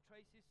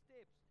retrace his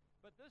steps.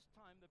 But this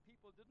time, the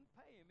people didn't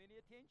pay him any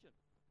attention.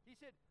 He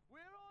said,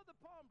 "Where are the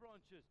palm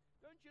branches?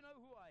 Don't you know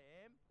who I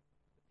am?"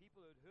 The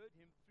people who had heard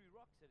him threw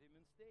rocks at him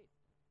instead.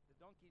 The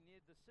donkey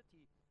neared the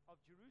city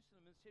of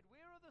Jerusalem and said,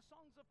 "Where are the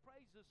songs of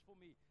praises for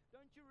me?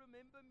 Don't you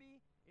remember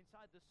me?"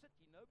 Inside the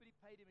city, nobody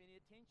paid him any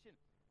attention.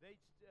 They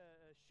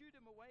shooed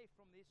him away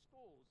from their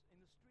stalls in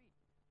the street.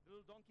 The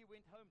little donkey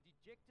went home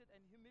dejected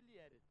and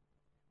humiliated.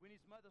 When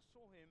his mother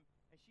saw him,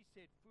 and she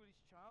said, "Foolish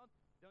child,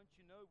 don't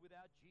you know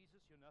without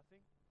Jesus you're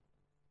nothing?"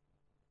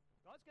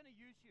 God's going to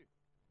use you.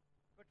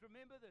 But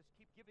remember this,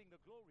 keep giving the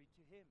glory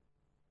to him.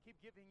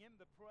 Keep giving him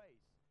the praise.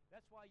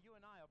 That's why you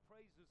and I are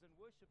praisers and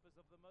worshipers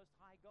of the Most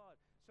High God.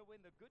 So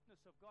when the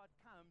goodness of God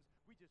comes,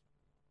 we just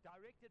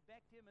direct it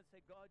back to him and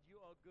say, "God, you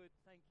are good.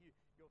 Thank you.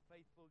 You're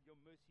faithful. Your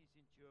mercies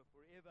endure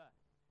forever."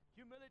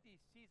 Humility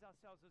sees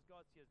ourselves as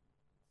God sees.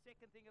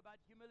 Second thing about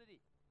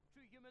humility.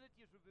 True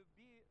humility is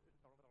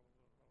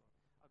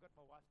I got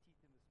my wife's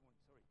teeth in this morning.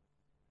 Sorry.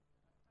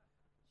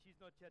 She's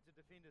not here to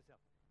defend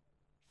herself.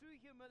 True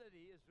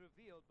humility is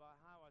revealed by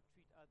how I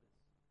treat others.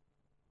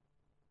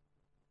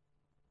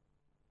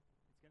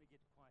 It's going to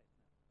get quiet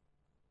now.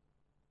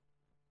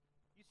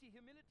 You see,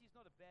 humility is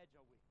not a badge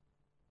I wear.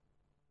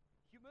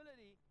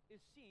 Humility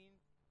is seen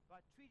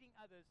by treating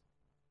others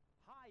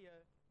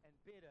higher and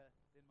better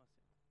than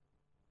myself.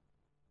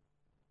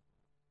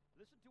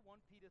 Listen to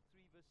 1 Peter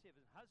 3 verse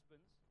 7.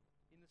 Husbands,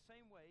 in the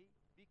same way,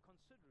 be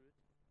considerate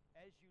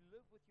as you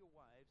live with your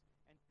wives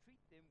and treat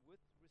them with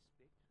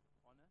respect,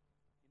 honor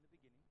in the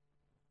beginning,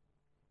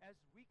 as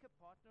weaker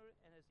partner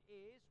and as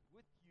heirs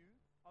with you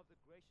of the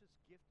gracious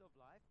gift of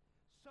life,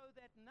 so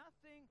that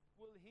nothing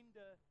will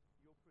hinder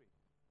your prayer.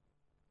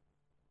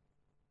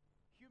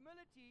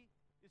 Humility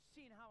is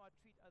seen how I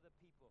treat other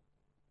people.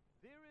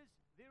 There is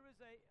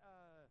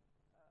a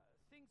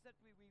things that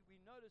we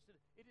notice that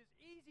it is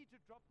easy to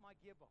drop my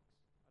gearbox.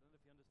 I don't know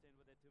if you understand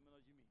what that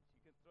terminology means.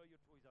 You can throw your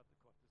toys out the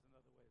cot. There's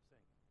another way of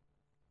saying it.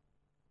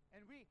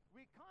 And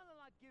we kind of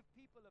like give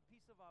people a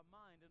piece of our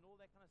mind and all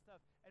that kind of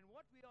stuff. And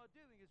what we are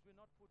doing is we're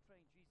not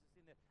portraying Jesus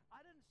in there.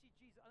 I didn't see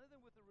Jesus, other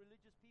than with the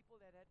religious people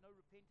that had no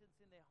repentance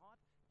in their heart,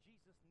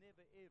 Jesus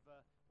never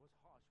ever was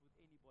harsh with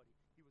anybody.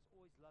 He was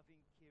always loving,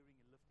 caring,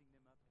 and lifting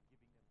them up and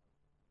giving them hope.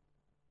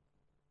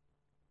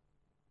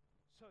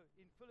 So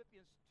in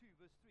Philippians 2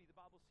 verse 3, the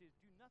Bible says,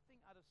 "Do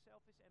nothing out of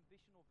selfish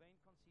ambition or vain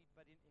conceit,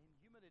 but in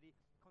humility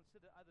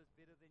consider others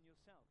better than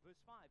yourself." Verse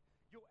 5,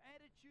 "Your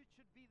attitude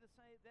should be the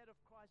same that of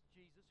Christ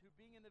Jesus, who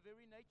being in the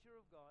very nature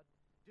of God,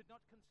 did not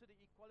consider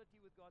equality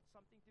with God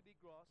something to be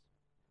grasped,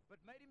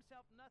 but made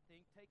himself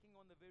nothing, taking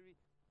on the very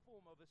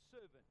form of a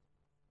servant."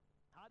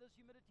 How does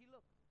humility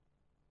look?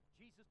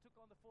 Jesus took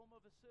on the form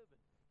of a servant.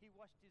 He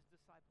washed his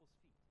disciples'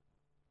 feet.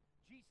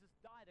 Jesus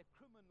died a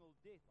criminal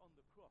death on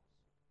the cross.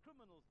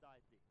 Criminals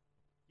died there,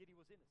 yet he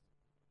was innocent.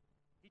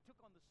 He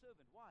took on the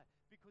servant. Why?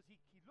 Because he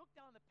looked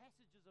down the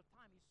passages of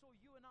time. He saw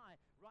you and I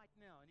right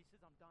now, and he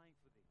says, "I'm dying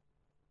for them."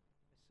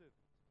 A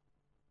servant.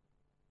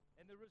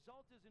 And the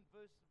result is in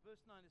verse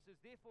 9. It says,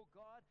 "Therefore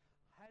God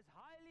has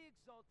highly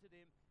exalted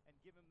him and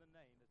given him the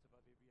name that's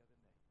above every other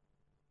name."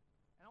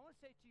 And I want to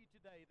say to you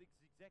today, it's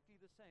exactly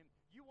the same.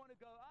 You want to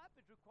go up,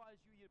 it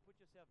requires you to put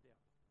yourself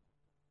down.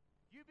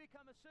 You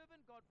become a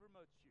servant, God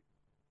promotes you.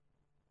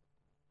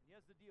 And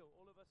here's the deal.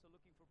 All of us are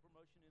looking for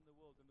promotion in the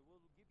world, and the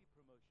world will give you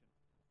promotion.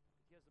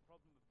 But here's the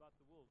problem about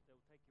the world. They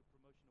will take your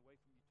promotion away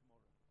from you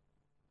tomorrow.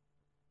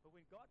 But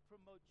when God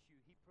promotes you,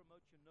 he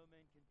promotes you. No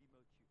man can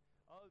demote you.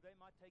 Oh, they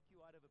might take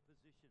you out of a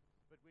position.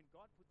 But when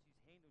God puts his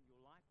hand on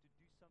your life to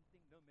do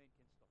something, no man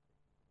can stop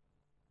that.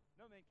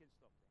 No man can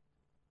stop that.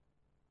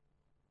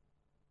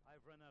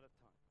 I've run out of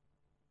time.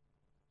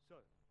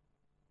 So,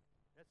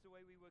 that's the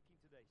way we're working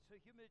today. So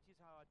humility is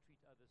how I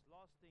treat others.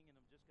 Last thing, and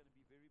I'm just going to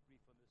be very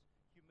brief on this.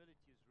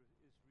 Humility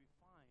is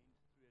refined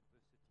through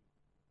adversity.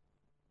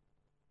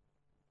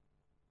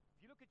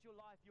 If you look at your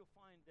life, you'll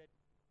find that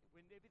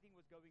when everything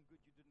was going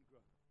good, you didn't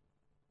grow.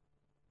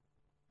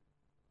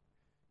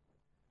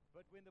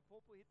 But when the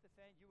pawpaw hit the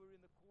fan, you were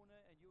in the corner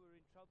and you were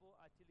in trouble.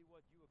 I tell you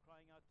what, you were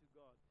crying out to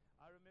God.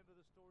 I remember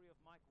the story of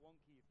Mike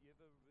Wonke. If you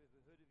ever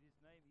heard of his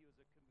name, he was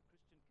a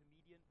Christian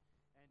comedian,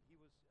 and he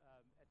was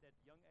at that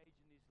young age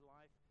in his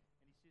life.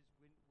 And he says,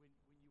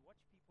 when you watch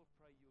people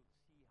pray, you'll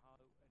see how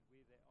and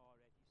where they are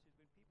at. He says,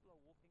 when people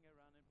are walking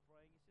around and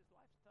praying, he says,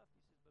 life's tough. He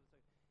says, but it's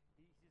okay.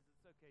 He says,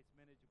 it's okay, it's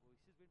manageable. He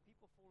says, when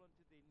people fall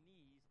onto their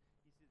knees,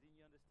 he says, then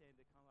you understand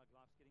that kind of like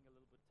life's getting a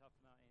little bit tough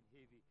now and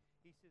heavy.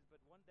 He says,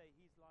 but one day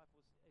his life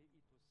was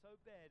so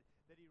bad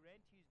that he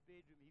ran to his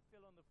bedroom. He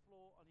fell on the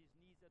floor on his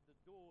knees at the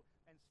door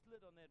and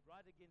slid on that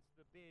right against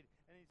the bed.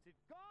 And he said,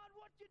 God,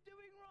 what you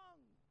doing wrong?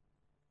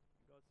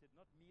 And God said,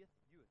 not meeth,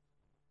 youeth.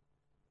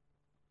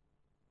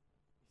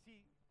 You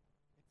see,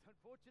 it's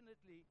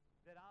unfortunately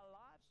that our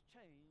lives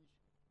change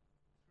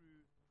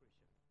through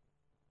pressure.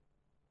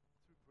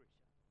 Through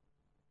pressure.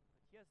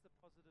 But here's the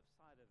positive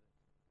side of it.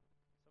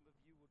 Some of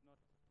you would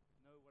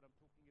know what I'm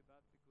talking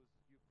about because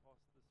you've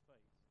passed this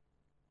phase.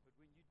 But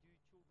when you do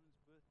children's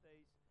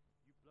birthdays,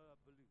 you blow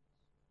up balloons.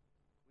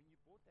 When you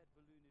bought that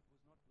balloon, it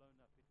was not blown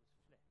up, it was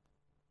flat.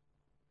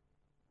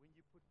 When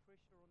you put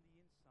pressure on the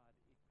inside,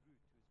 it grew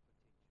to its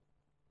potential.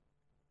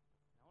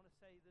 And I want to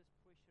say this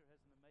pressure has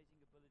an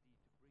amazing ability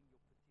to bring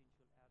your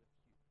potential out of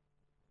you.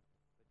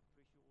 But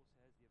pressure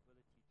also has the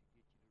ability to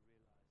get you to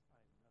realize, I am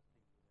nothing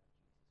without Jesus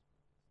Christ.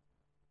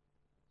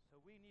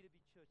 So we need to be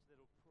church that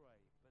will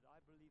pray, but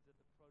I believe that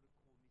the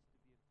protocol needs to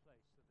be in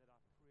place so that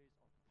our prayers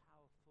are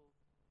powerful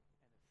and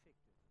effective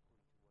according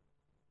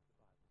to what the Bible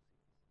says.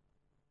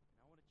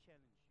 And I want to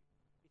challenge you.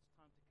 It's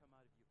time to come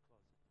out of your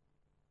closet.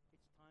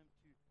 It's time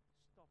to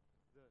stop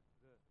the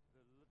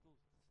little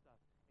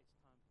stuff. It's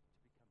time to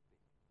become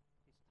big.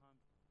 It's time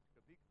to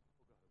go big or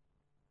go home.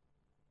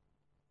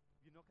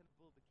 You're not going to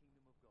build the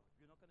kingdom of God.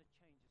 You're not going to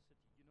change a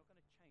city. You're not going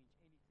to change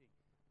anything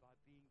by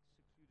being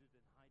secluded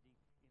and hiding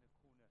in a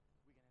corner.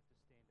 We're going to have to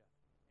stand up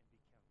and be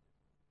counted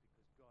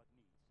because God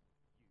needs you to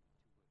work.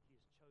 He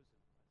has chosen,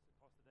 as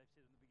Pastor Dave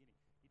said in the beginning,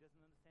 he doesn't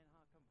understand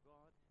how come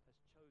God has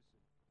chosen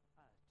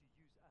us to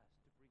use us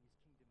to bring his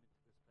kingdom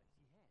into this place.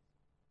 He has.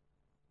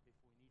 Therefore,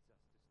 he needs us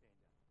to stand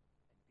up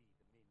and be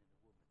the men and the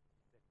women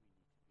that we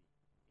need to be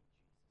in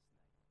Jesus'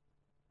 name.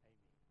 Amen.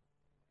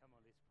 Come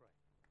on, let's pray.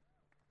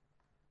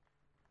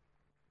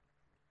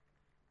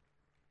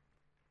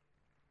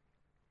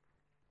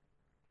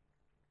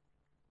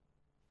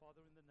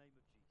 Father, in the name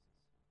of Jesus,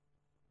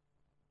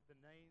 the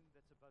name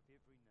that's above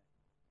every name,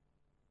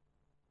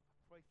 I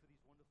pray for these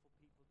wonderful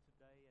people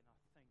today, and I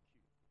thank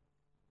you.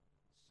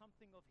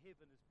 Something of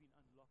heaven has been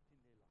unlocked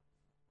in their life.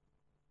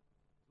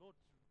 Lord,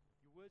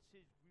 your word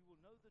says we will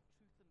know the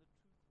truth, and the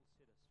truth will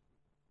set us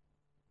free.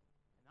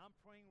 And I'm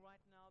praying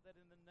right now that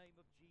in the name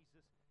of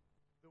Jesus,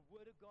 the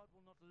word of God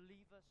will not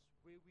leave us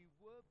where we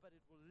were, but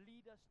it will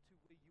lead us to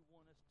where you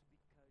want us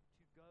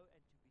to go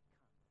and to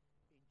become,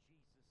 in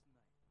Jesus'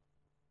 name.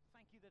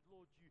 Thank you that,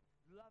 Lord, you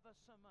love us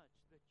so much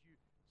that you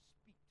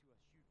speak to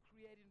us. You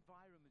create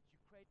environments. You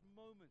create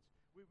moments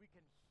where we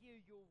can hear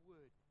your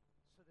word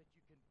so that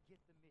you can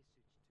get the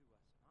message to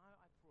us. And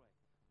I pray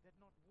that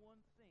not one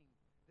thing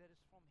that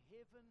is from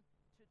heaven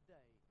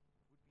today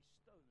would be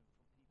stolen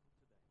from people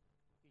today,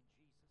 in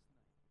Jesus'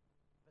 name.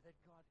 But that,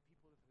 God,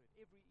 people have heard,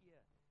 every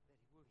ear that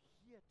he will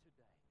hear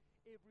today,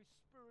 every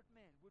spirit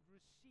man would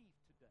receive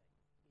today,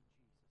 in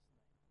Jesus'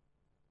 name.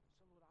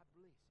 So, Lord, I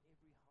bless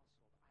every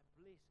household. I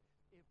bless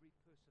every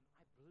person.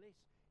 I bless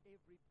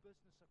every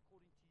business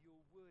according to your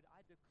word.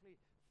 I declare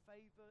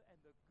favor and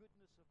the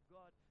goodness of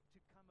God to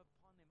come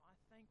upon them. I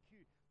thank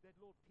you that,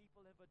 Lord,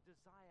 people have a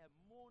desire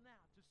more now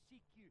to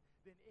seek you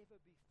than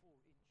ever before,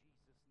 in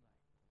Jesus' name.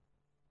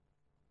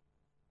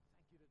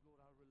 Thank you that,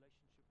 Lord, our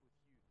relationship with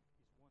you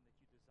is one that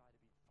you desire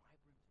to be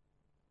vibrant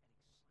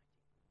and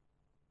exciting.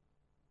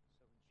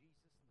 So in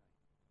Jesus' name,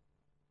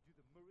 do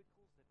the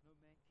miracles that no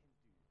man can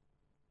do.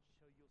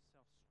 Show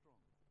yourself strong.